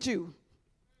risk with you.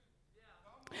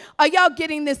 Are y'all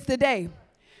getting this today?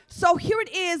 So here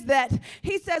it is that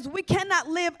he says we cannot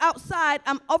live outside.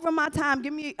 I'm over my time.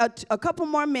 Give me a couple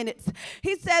more minutes.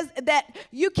 He says that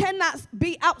you cannot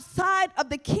be outside of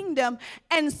the kingdom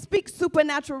and speak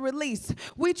supernatural release.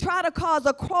 We try to cause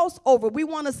a crossover. We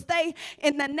want to stay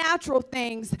in the natural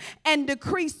things and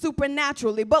decrease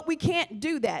supernaturally, but we can't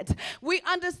do that. We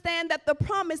understand that the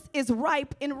promise is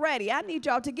ripe and ready. I need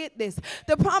y'all to get this.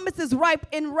 The promise is ripe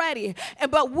and ready,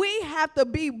 but we have to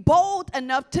be bold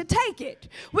enough to take it.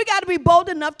 We got to be bold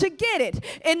enough to get it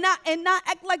and not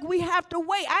act like we have to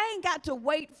wait. I ain't got to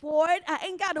wait for it. I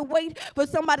ain't got to wait for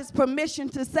somebody's permission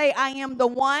to say I am the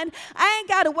one. I ain't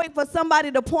got to wait for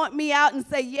somebody to point me out and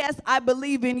say, yes, I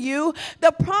believe in you.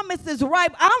 The promise is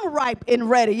ripe. I'm ripe and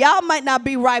ready. Y'all might not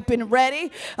be ripe and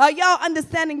ready. Y'all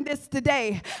understanding this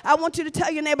today? I want you to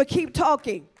tell your neighbor, keep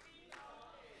talking.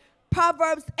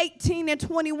 Proverbs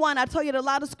 18:21, I told you a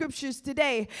lot of scriptures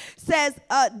today, says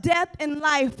death and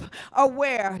life are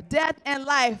where? Death and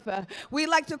life. We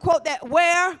like to quote that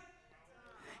where?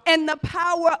 In the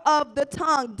power of the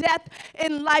tongue. Death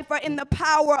and life are in the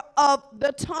power of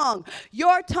the tongue.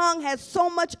 Your tongue has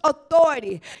so much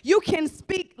authority. You can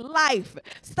speak life.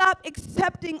 Stop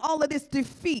accepting all of this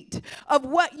defeat of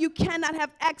what you cannot have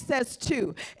access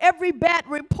to. Every bad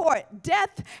report,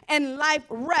 death and life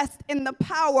rest in the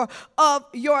power of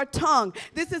your tongue.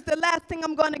 This is the last thing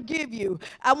I'm going to give you.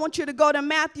 I want you to go to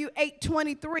Matthew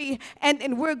 8:23,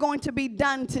 and we're going to be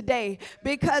done today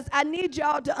because I need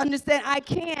y'all to understand I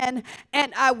can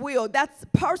and I will. That's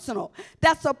personal.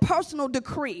 That's a personal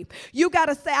decree. You got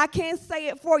to say, I can't say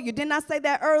it for you. Didn't I say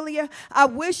that earlier? I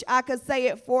wish I could say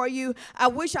it for you. I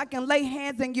wish I can lay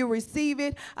hands and you receive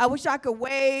it. I wish I could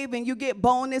wave and you get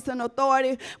bonus and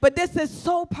authority. But this is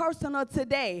so personal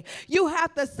today. You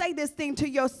have to say this thing to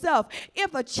yourself.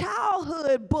 If a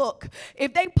childhood book,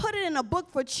 if they put it in a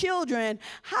book for children,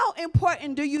 how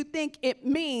important do you think it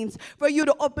means for you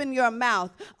to open your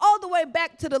mouth? All the way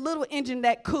back to the little engine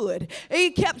that could. He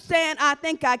kept saying, I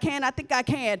think I can, I think I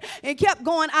can. And kept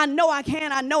going, I know I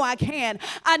can, I know I can,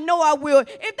 I know I will.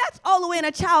 If that's all the way in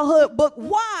a childhood book,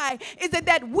 why is it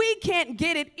that we can't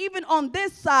get it even on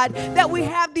this side, that we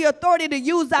have the authority to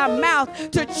use our mouth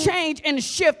to change and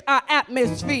shift our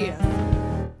atmosphere?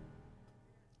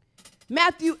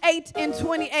 Matthew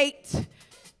 8:28.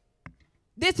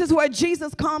 This is where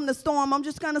Jesus calmed the storm. I'm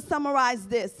just going to summarize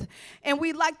this. And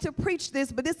we like to preach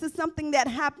this, but this is something that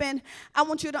happened. I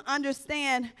want you to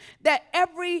understand that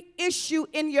every issue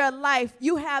in your life,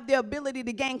 you have the ability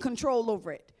to gain control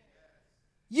over it.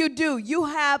 You do. You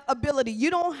have ability.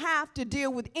 You don't have to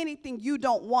deal with anything you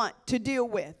don't want to deal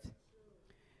with.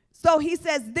 So he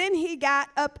says, then he got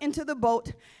up into the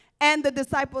boat and the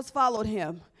disciples followed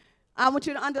him. I want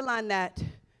you to underline that.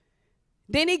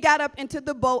 Then he got up into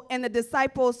the boat and the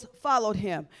disciples followed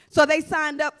him. So they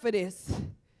signed up for this.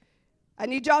 I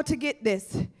need y'all to get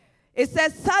this. It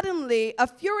says, suddenly a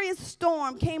furious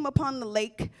storm came upon the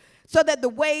lake so that the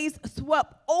waves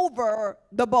swept over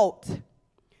the boat.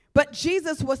 But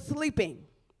Jesus was sleeping.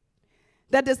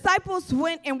 The disciples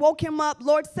went and woke him up.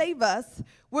 Lord, save us.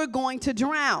 We're going to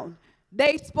drown.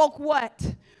 They spoke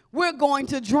what? We're going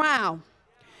to drown.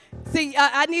 See,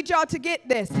 I need y'all to get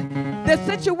this. The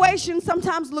situation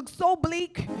sometimes looks so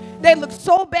bleak, they look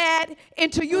so bad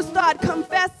until you start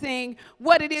confessing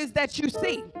what it is that you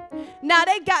see. Now,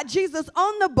 they got Jesus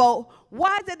on the boat.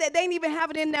 Why is it that they didn't even have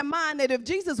it in their mind that if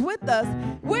Jesus is with us,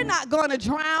 we're not going to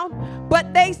drown?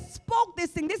 But they spoke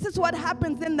this thing. This is what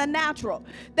happens in the natural.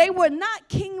 They were not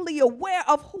keenly aware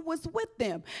of who was with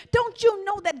them. Don't you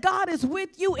know that God is with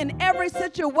you in every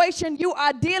situation you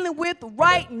are dealing with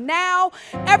right now?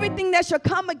 Everything that should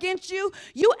come against you,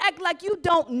 you act like you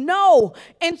don't know.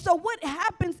 And so what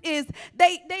happens is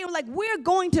they were like, we're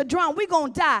going to drown. We're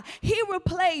going to die. He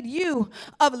replayed you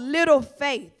of little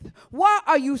faith. Why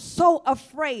are you so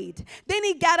afraid? Then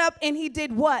he got up and he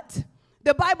did what?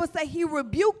 The Bible says he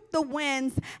rebuked the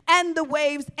winds and the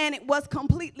waves, and it was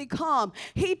completely calm.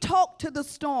 He talked to the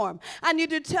storm. I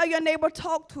need you to tell your neighbor,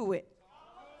 talk to it.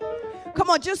 Come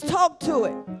on, just talk to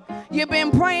it. You've been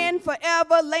praying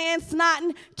forever, laying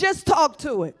snotting. Just talk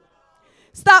to it.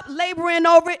 Stop laboring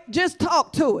over it. Just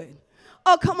talk to it.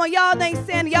 Oh, come on, y'all ain't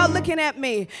saying, y'all looking at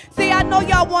me. See, I know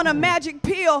y'all want a magic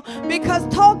pill because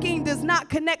talking does not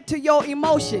connect to your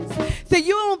emotions. See,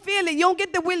 you don't feel it. You don't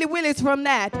get the willies from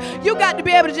that. You got to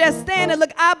be able to just stand and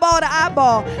look eyeball to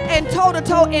eyeball and toe to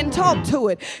toe and talk to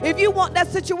it. If you want that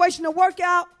situation to work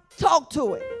out, talk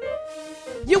to it.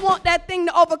 You want that thing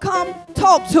to overcome,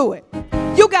 talk to it.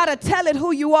 You got to tell it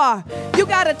who you are. You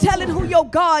got to tell it who your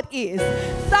God is.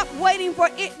 Stop waiting for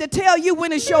it to tell you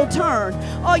when it's your turn.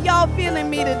 Oh, y'all feeling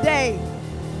me today?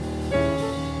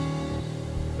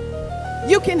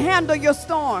 You can handle your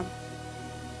storm.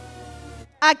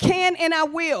 I can and I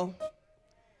will.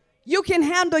 You can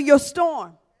handle your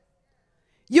storm.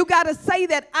 You got to say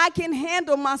that I can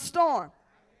handle my storm.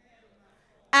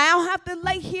 I don't have to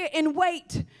lay here and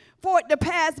wait for it to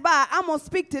pass by. I'm going to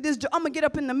speak to this. I'm going to get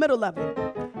up in the middle of it.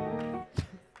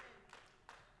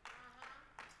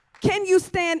 Can you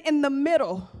stand in the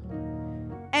middle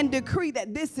and decree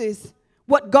that this is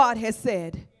what God has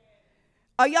said?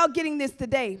 Are y'all getting this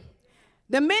today?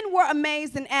 The men were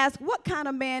amazed and asked, what kind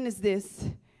of man is this?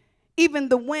 Even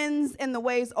the winds and the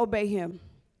waves obey him.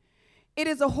 It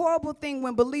is a horrible thing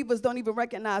when believers don't even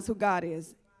recognize who God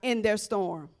is in their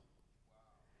storm.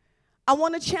 I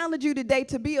want to challenge you today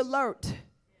to be alert,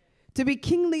 to be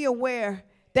keenly aware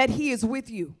that he is with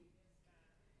you.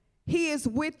 He is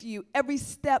with you every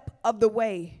step of the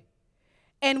way.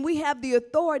 And we have the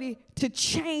authority to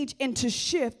change and to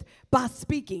shift by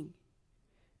speaking.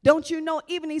 Don't you know,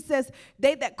 even he says,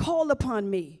 they that call upon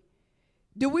me.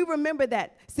 Do we remember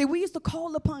that? See, we used to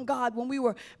call upon God when we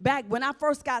were back, when I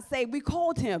first got saved, we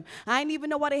called him. I didn't even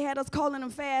know why they had us calling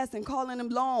him fast and calling him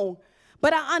long.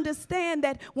 But I understand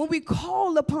that when we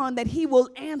call upon that, he will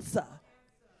answer.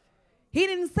 He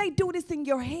didn't say do this in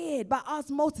your head by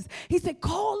osmosis. He said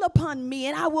call upon me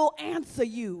and I will answer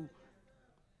you.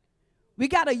 We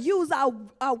got to use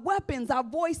our weapons, our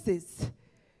voices.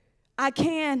 I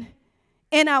can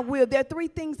and I will. There are three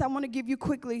things I want to give you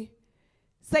quickly.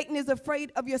 Satan is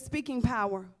afraid of your speaking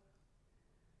power.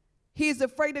 He is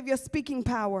afraid of your speaking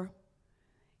power.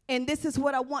 And this is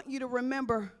what I want you to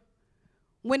remember.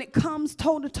 When it comes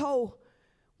toe to toe,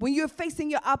 when you're facing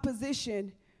your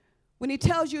opposition, when he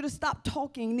tells you to stop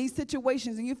talking in these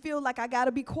situations and you feel like I got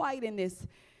to be quiet in this,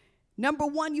 number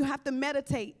one, you have to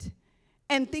meditate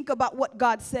and think about what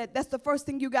God said. That's the first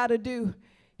thing you got to do.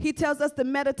 He tells us to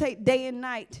meditate day and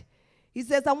night. He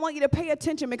says, I want you to pay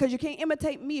attention because you can't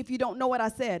imitate me if you don't know what I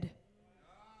said.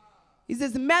 He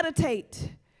says,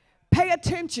 meditate, pay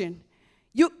attention.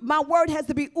 My word has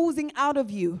to be oozing out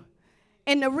of you.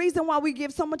 And the reason why we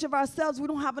give so much of ourselves, we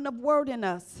don't have enough word in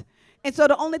us. And so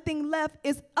the only thing left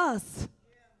is us.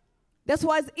 That's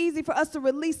why it's easy for us to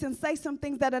release and say some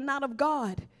things that are not of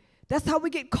God. That's how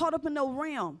we get caught up in the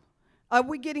realm. Are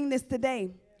we getting this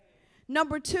today?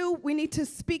 Number two, we need to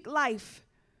speak life.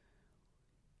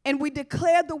 And we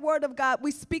declare the word of God. We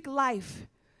speak life.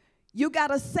 You got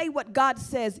to say what God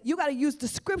says. You got to use the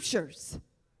scriptures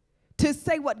to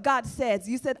say what God says.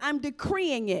 You said, I'm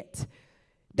decreeing it.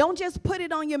 Don't just put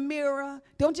it on your mirror.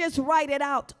 Don't just write it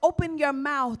out. Open your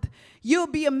mouth. You'll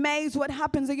be amazed what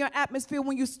happens in your atmosphere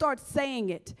when you start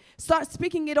saying it. Start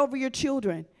speaking it over your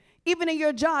children. Even in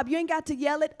your job, you ain't got to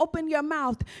yell it. Open your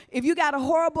mouth. If you got a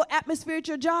horrible atmosphere at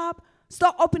your job,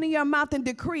 start opening your mouth and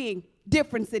decreeing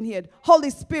difference in here. Holy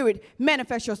Spirit,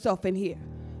 manifest yourself in here.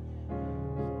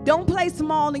 Don't play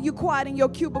small and you quiet in your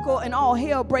cubicle and all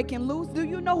hell breaking loose. Do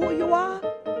you know who you are?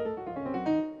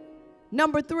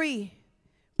 Number 3,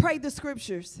 pray the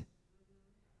scriptures.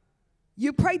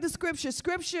 You pray the scriptures.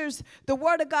 Scriptures, the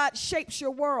word of God shapes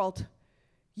your world.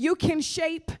 You can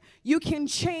shape, you can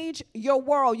change your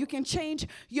world. You can change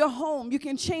your home. You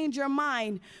can change your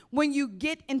mind when you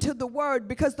get into the word,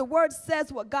 because the word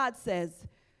says what God says.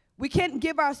 We can't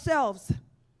give ourselves.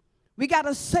 We got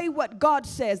to say what God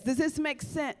says. Does this make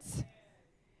sense?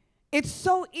 It's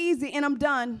so easy, and I'm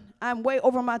done. I'm way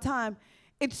over my time.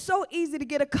 It's so easy to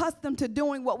get accustomed to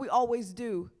doing what we always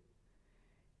do.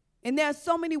 And there are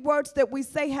so many words that we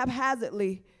say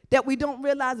haphazardly that we don't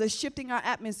realize are shifting our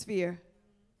atmosphere.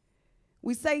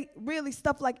 We say really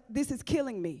stuff like, this is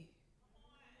killing me.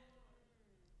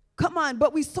 Come on,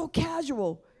 but we're so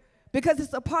casual because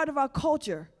it's a part of our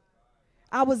culture.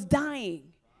 I was dying.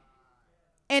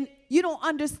 And you don't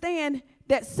understand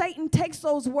that Satan takes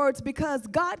those words because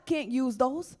God can't use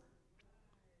those.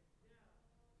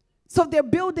 So they're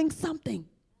building something.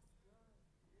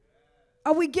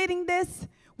 Are we getting this?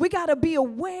 We got to be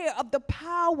aware of the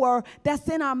power that's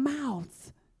in our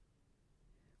mouths.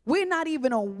 We're not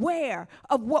even aware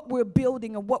of what we're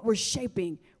building and what we're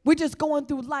shaping. We're just going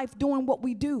through life doing what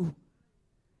we do.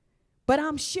 But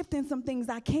I'm shifting some things.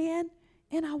 I can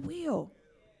and I will.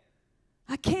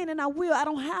 I can and I will. I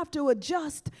don't have to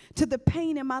adjust to the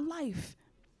pain in my life.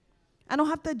 I don't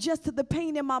have to adjust to the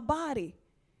pain in my body.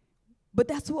 But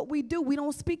that's what we do. We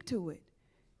don't speak to it.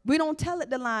 We don't tell it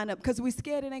to line up because we're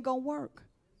scared it ain't going to work.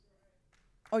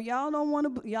 Or y'all don't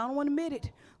want to admit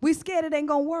it. We scared it ain't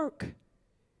going to work.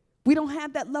 We don't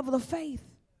have that level of faith.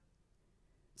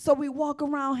 So we walk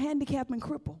around handicapped and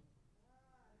crippled.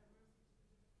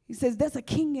 He says, there's a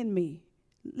king in me.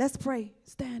 Let's pray.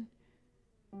 Stand.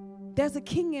 There's a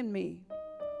king in me.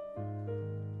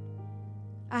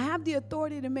 I have the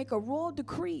authority to make a royal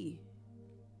decree.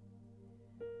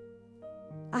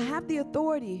 I have the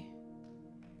authority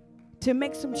to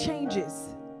make some changes.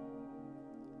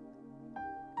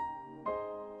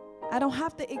 I don't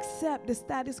have to accept the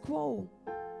status quo.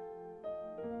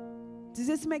 Does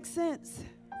this make sense?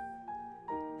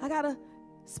 I got to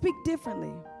speak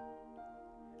differently.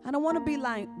 I don't want to be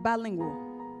bilingual.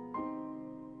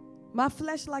 My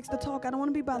flesh likes to talk. I don't want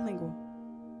to be bilingual.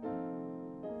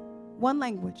 One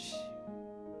language.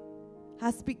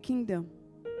 I speak kingdom.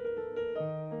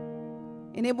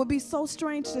 And it would be so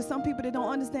strange to some people that don't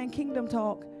understand kingdom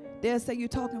talk. They'll say you're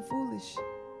talking foolish.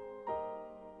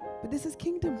 But this is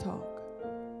kingdom talk.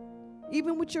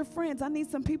 Even with your friends, I need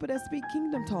some people that speak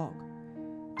kingdom talk.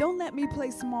 Don't let me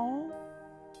play small.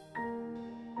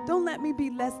 Don't let me be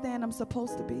less than I'm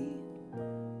supposed to be.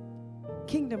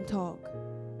 Kingdom talk.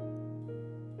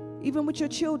 Even with your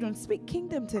children, speak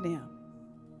kingdom to them.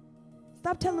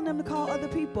 Stop telling them to call other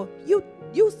people.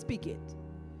 You speak it.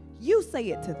 You say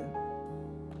it to them.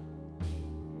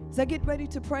 As I get ready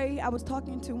to pray, I was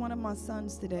talking to one of my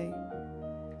sons today.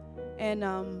 And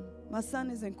my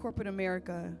son is in corporate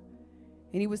America.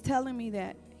 And he was telling me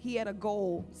that he had a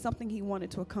goal, something he wanted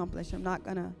to accomplish. I'm not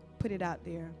going to put it out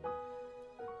there.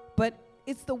 But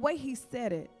it's the way he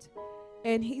said it.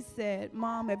 And he said,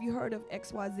 Mom, have you heard of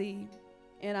XYZ?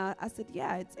 And I said,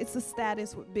 yeah, it's a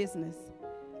status with business.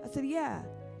 I said, yeah.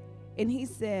 And he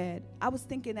said, I was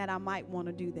thinking that I might want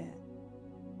to do that.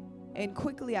 And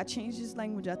quickly I changed his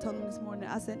language. I told him this morning,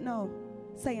 I said, no,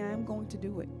 say I am going to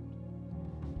do it.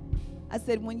 I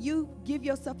said, when you give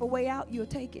yourself a way out, you'll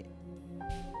take it.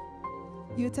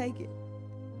 You'll take it.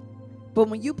 But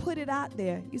when you put it out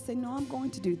there, you say, no, I'm going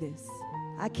to do this.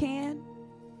 I can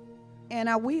and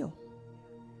I will.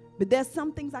 But there's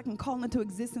some things I can call into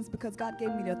existence because God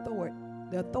gave me the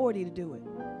authority to do it.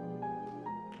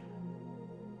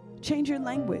 Change your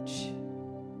language.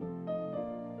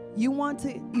 You want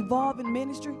to evolve in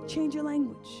ministry? Change your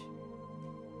language.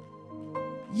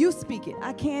 You speak it.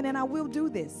 I can and I will do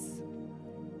this.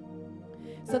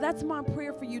 So that's my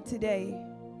prayer for you today.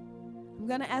 I'm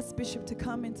going to ask Bishop to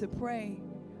come in to pray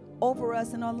over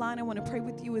us. And online, I want to pray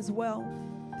with you as well.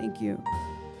 Thank you.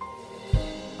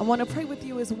 I want to pray with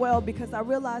you as well because I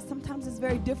realize sometimes it's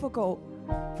very difficult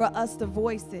for us to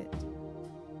voice it.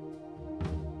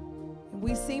 And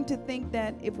we seem to think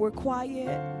that if we're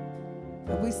quiet,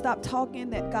 if we stop talking,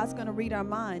 that God's going to read our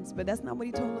minds. But that's not what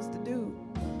he told us to do.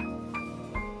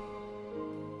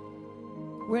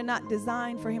 We're not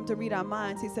designed for him to read our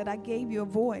minds. He said, I gave you a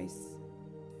voice.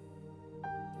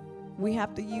 We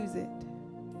have to use it.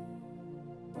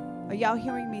 Are y'all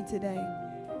hearing me today?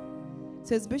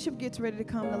 So as Bishop gets ready to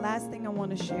come, the last thing I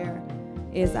want to share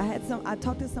is I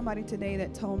talked to somebody today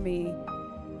that told me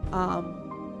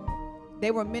they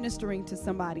were ministering to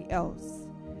somebody else.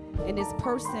 And this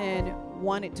person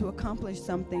wanted to accomplish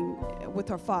something with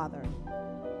her father.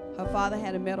 Her father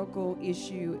had a medical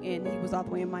issue, and he was all the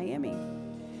way in Miami.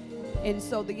 And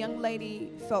so the young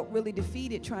lady felt really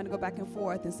defeated trying to go back and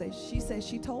forth, and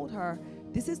she told her,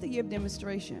 this is the year of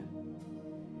demonstration.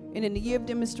 And in the year of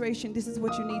demonstration, this is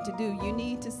what you need to do. You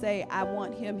need to say, I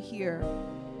want him here,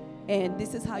 and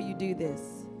this is how you do this.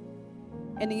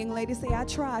 And the young lady said, I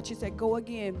tried. She said, go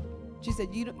again. She said,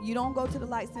 you don't go to the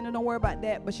light center, don't worry about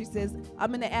that. But she says,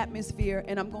 I'm in the atmosphere,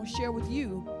 and I'm going to share with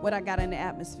you what I got in the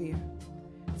atmosphere.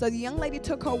 So the young lady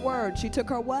took her word. She took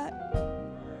her what?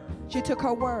 She took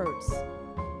her words.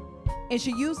 And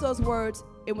she used those words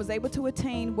and was able to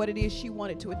attain what it is she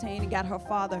wanted to attain, and got her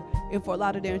father in Fort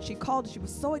Lauderdale. And she called. She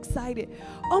was so excited.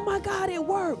 Oh, my God, it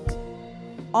worked.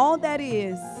 All that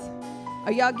is,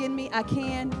 are y'all getting me? I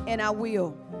can and I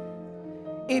will.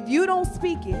 If you don't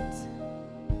speak it,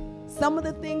 some of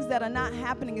the things that are not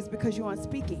happening is because you aren't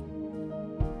speaking.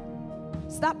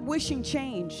 Stop wishing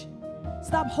change.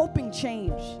 Stop hoping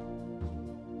change.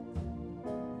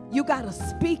 You got to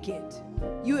speak it.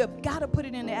 You have got to put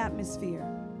it in the atmosphere.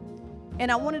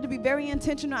 And I wanted to be very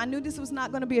intentional. I knew this was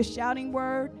not going to be a shouting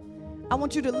word. I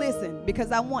want you to listen,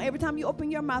 because I want every time you open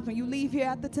your mouth when you leave here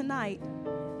after tonight,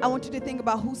 I want you to think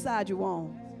about whose side you're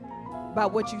on, by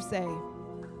what you say.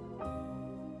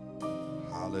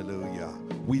 Hallelujah.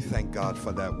 We thank God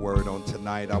for that word on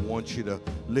tonight. I want you to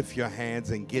lift your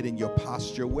hands and get in your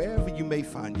posture wherever you may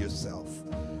find yourself.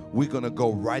 We're going to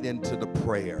go right into the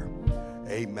prayer.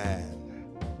 Amen.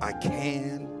 I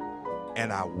can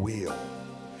and I will.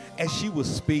 As she was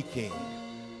speaking,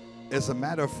 as a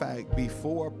matter of fact,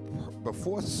 before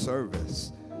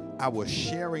service, I was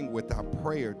sharing with our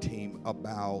prayer team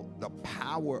about the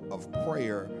power of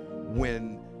prayer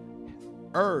when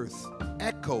earth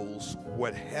echoes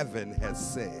what heaven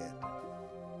has said.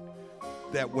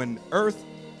 That when earth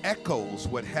echoes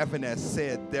what heaven has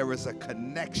said, there is a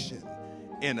connection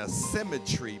and a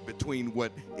symmetry between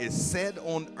what is said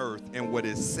on earth and what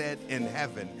is said in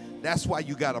heaven. That's why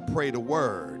you got to pray the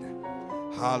word.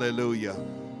 Hallelujah.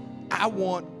 I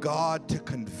want God to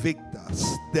convict us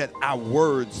that our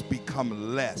words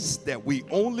become less, that we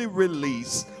only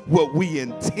release what we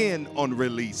intend on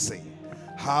releasing.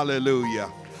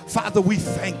 Hallelujah. Father, we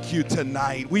thank you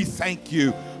tonight. We thank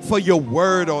you for your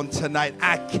word on tonight.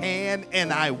 I can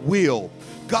and I will.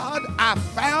 God, I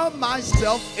found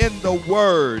myself in the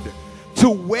word to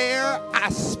where I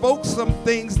spoke some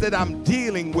things that I'm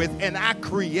dealing with, and I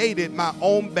created my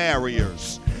own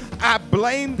barriers. I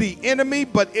blamed the enemy,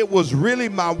 but it was really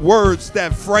my words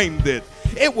that framed it.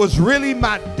 It was really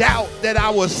my doubt that I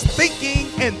was thinking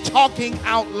and talking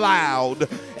out loud.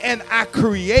 And I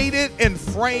created and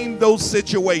framed those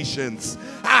situations.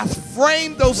 I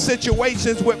framed those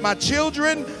situations with my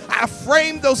children. I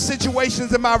framed those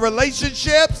situations in my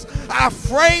relationships. I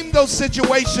framed those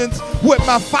situations with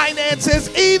my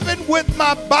finances, even with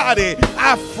my body.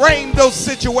 I framed those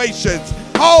situations.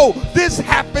 Oh, this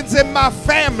happens in my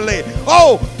family.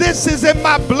 Oh, this is in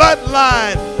my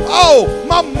bloodline. Oh,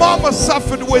 my mama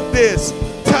suffered with this.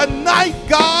 Tonight,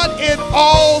 God, it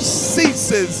all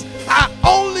ceases. I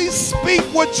only speak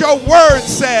what your word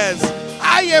says.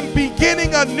 I am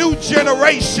beginning a new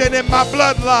generation in my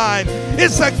bloodline.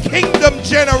 It's a kingdom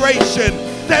generation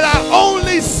that I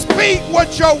only speak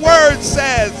what your word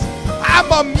says.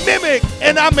 I'm a mimic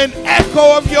and I'm an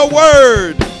echo of your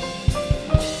word.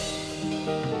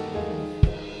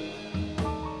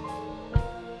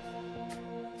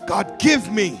 God, give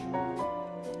me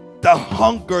the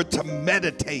hunger to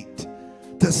meditate,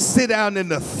 to sit down and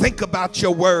to think about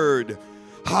your word.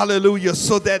 Hallelujah.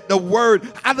 So that the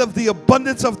word, out of the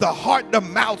abundance of the heart, the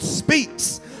mouth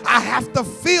speaks. I have to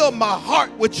fill my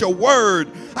heart with your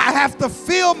word. I have to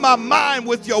fill my mind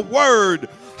with your word.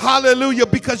 Hallelujah.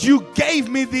 Because you gave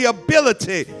me the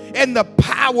ability and the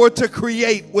power to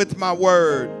create with my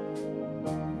word.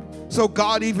 So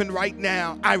God, even right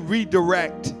now, I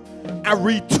redirect, I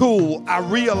retool, I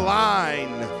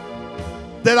realign,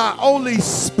 that I only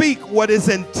speak what is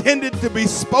intended to be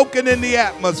spoken in the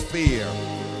atmosphere.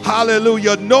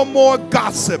 Hallelujah. No more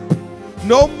gossip.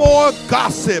 No more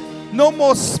gossip. No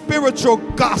more spiritual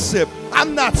gossip.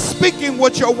 I'm not speaking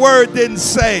what your word didn't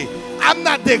say. I'm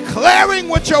not declaring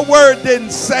what your word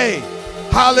didn't say.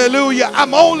 Hallelujah.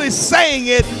 I'm only saying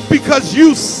it because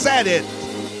you said it.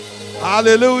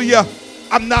 Hallelujah.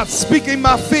 I'm not speaking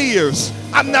my fears.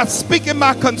 I'm not speaking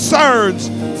my concerns.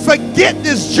 Forget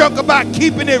this junk about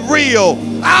keeping it real.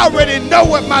 I already know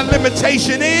what my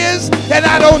limitation is, and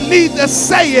I don't need to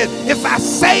say it. If I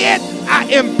say it, I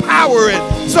empower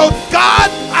it. So God,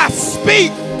 I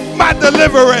speak my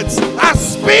deliverance. I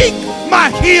speak my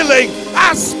healing.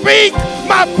 I speak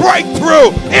my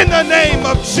breakthrough in the name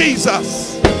of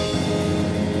Jesus.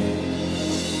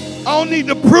 I don't need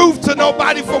to prove to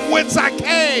nobody from whence I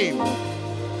came.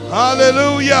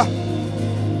 Hallelujah.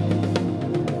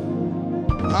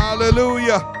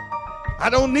 Hallelujah. I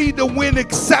don't need to win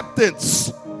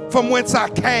acceptance from whence I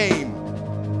came.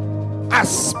 I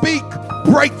speak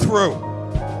breakthrough.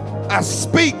 I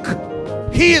speak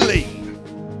healing.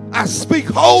 I speak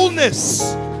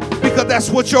wholeness, because that's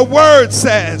what your word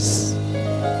says.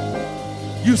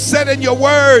 You said in your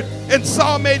word in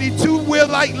Psalm 82, we're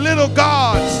like little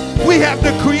gods. We have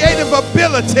the creative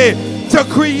ability to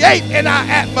create in our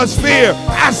atmosphere.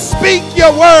 I speak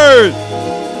your word.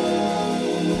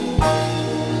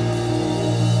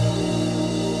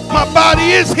 My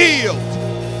body is healed.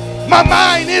 My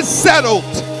mind is settled.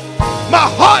 My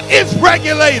heart is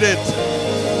regulated.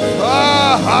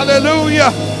 Ah,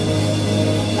 hallelujah.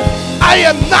 I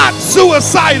am not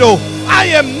suicidal. I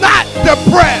am not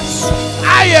depressed.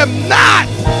 I am not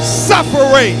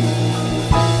suffering.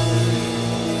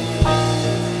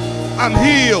 I'm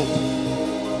healed.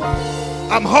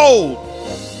 I'm whole.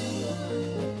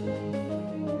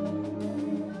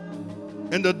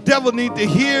 And the devil needs to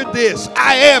hear this.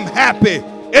 I am happy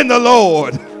in the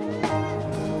Lord.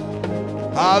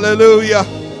 Hallelujah.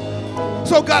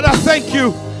 So God, I thank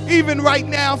you even right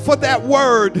now for that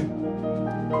word.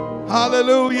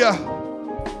 Hallelujah.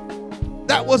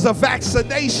 That was a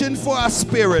vaccination for our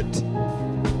spirit.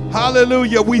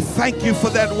 Hallelujah. We thank you for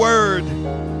that word.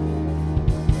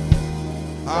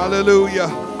 Hallelujah.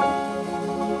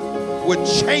 We're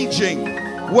changing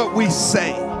what we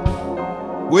say.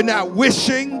 We're not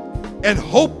wishing and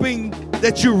hoping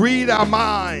that you read our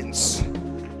minds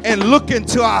and look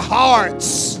into our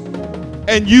hearts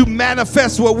and you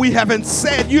manifest what we haven't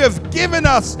said. You have given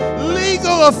us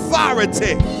legal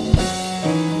authority.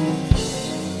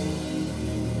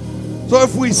 So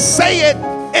if we say it,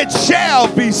 it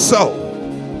shall be so.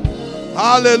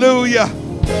 Hallelujah.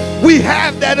 We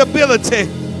have that ability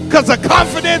because the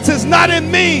confidence is not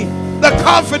in me. The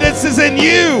confidence is in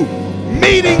you.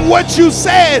 Meaning what you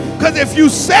said. Because if you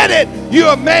said it, you're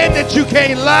a man that you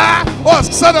can't lie, or a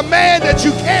son of man that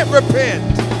you can't repent.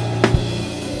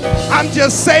 I'm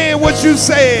just saying what you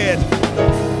said.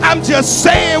 I'm just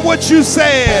saying what you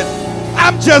said.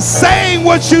 I'm just saying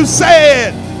what you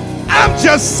said. I'm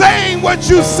just saying what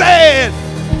you said.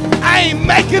 I ain't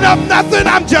making up nothing.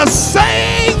 I'm just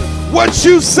saying what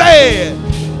you said.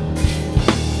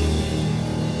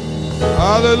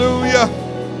 Hallelujah.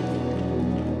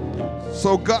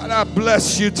 So God, I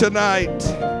bless you tonight.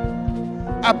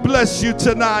 I bless you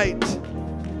tonight.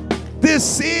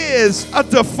 This is a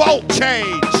default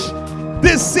change.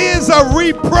 This is a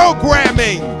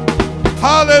reprogramming.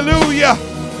 Hallelujah.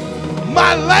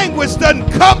 My language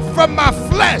doesn't come from my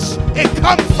flesh. It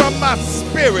comes from my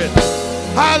spirit.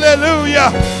 Hallelujah.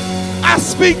 I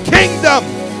speak kingdom.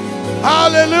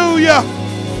 Hallelujah.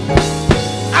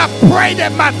 I pray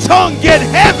that my tongue get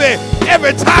heavy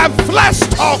every time flesh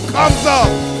talk comes up.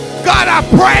 God, I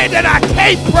pray that I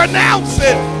can't pronounce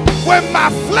it when my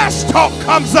flesh talk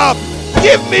comes up.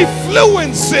 Give me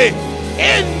fluency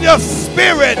in the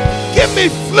spirit. Give me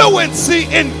fluency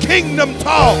in kingdom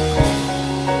talk.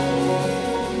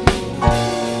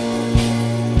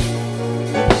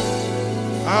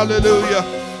 Hallelujah.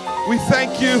 We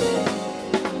thank you.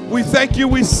 We thank you.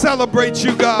 We celebrate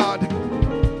you, God.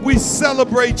 We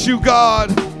celebrate you, God.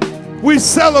 We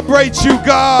celebrate you,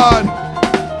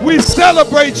 God. We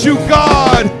celebrate you,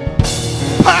 God.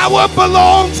 Power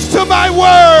belongs to my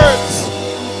words.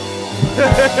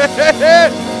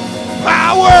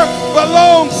 Power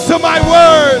belongs to my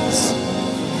words.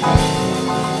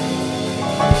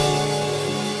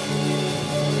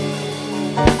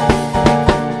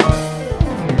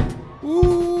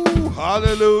 Ooh,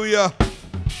 hallelujah.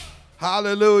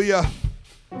 Hallelujah.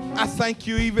 I thank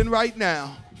you even right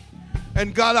now.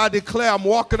 And God, I declare I'm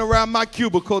walking around my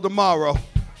cubicle tomorrow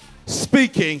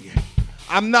speaking.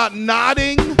 I'm not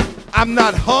nodding. I'm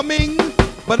not humming.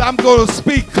 But I'm going to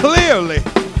speak clearly.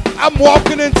 I'm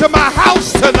walking into my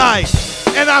house tonight.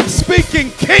 And I'm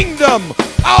speaking kingdom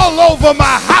all over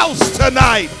my house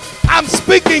tonight. I'm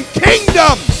speaking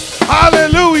kingdom.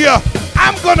 Hallelujah.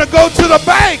 I'm going to go to the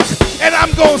bank. And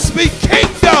I'm going to speak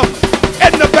kingdom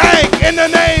in the bank in the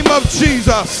name of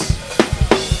Jesus.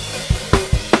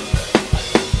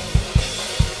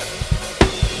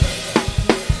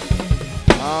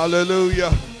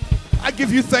 Hallelujah. I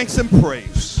give you thanks and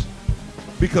praise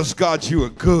because, God, you are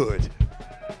good.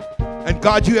 And,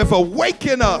 God, you have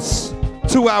awakened us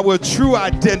to our true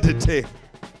identity.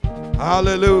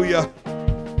 Hallelujah.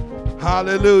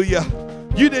 Hallelujah.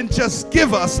 You didn't just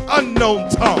give us unknown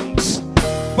tongues,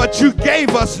 but you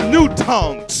gave us new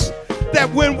tongues that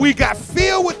when we got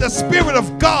filled with the Spirit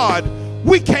of God,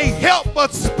 we can't help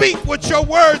but speak what your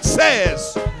word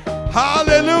says.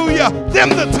 Hallelujah. Them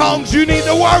the tongues you need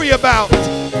to worry about.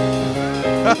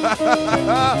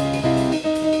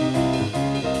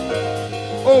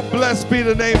 Oh, blessed be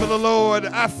the name of the Lord.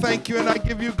 I thank you and I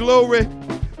give you glory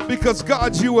because,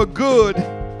 God, you are good.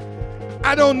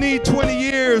 I don't need 20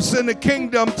 years in the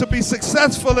kingdom to be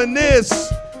successful in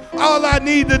this. All I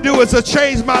need to do is to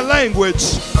change my language.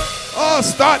 Oh,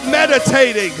 start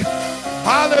meditating.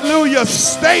 Hallelujah.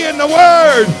 Stay in the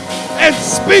word and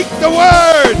speak the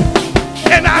word,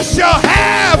 and I shall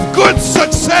have good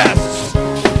success.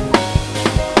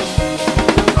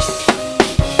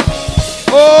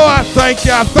 Oh, I thank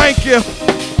you. I thank you.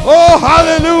 Oh,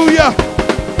 hallelujah.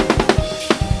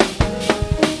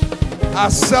 I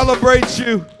celebrate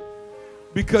you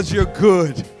because you're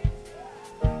good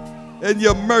and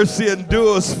your mercy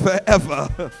endures forever.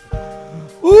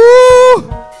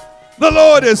 Ooh, the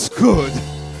Lord is good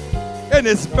and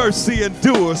his mercy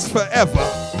endures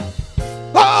forever.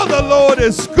 Oh, the Lord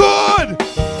is good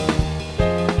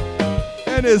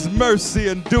and his mercy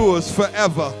endures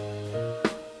forever.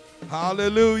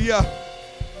 Hallelujah.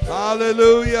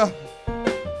 Hallelujah.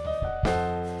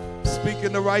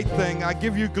 Speaking the right thing, I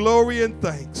give you glory and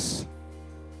thanks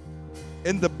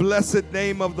in the blessed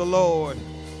name of the Lord.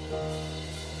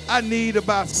 I need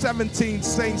about 17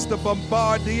 saints to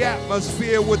bombard the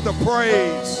atmosphere with the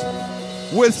praise,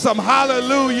 with some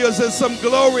hallelujahs and some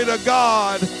glory to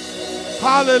God.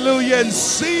 Hallelujah. And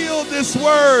seal this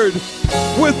word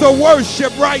with the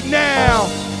worship right now.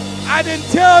 I didn't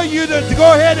tell you to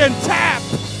go ahead and tap.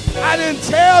 I didn't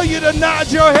tell you to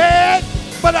nod your head,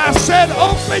 but I said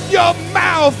open your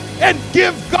mouth and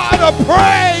give God a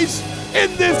praise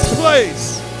in this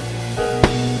place.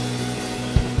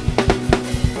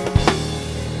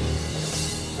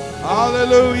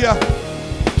 Hallelujah.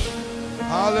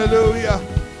 Hallelujah.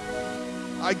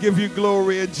 I give you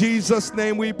glory. In Jesus'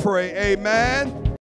 name we pray. Amen.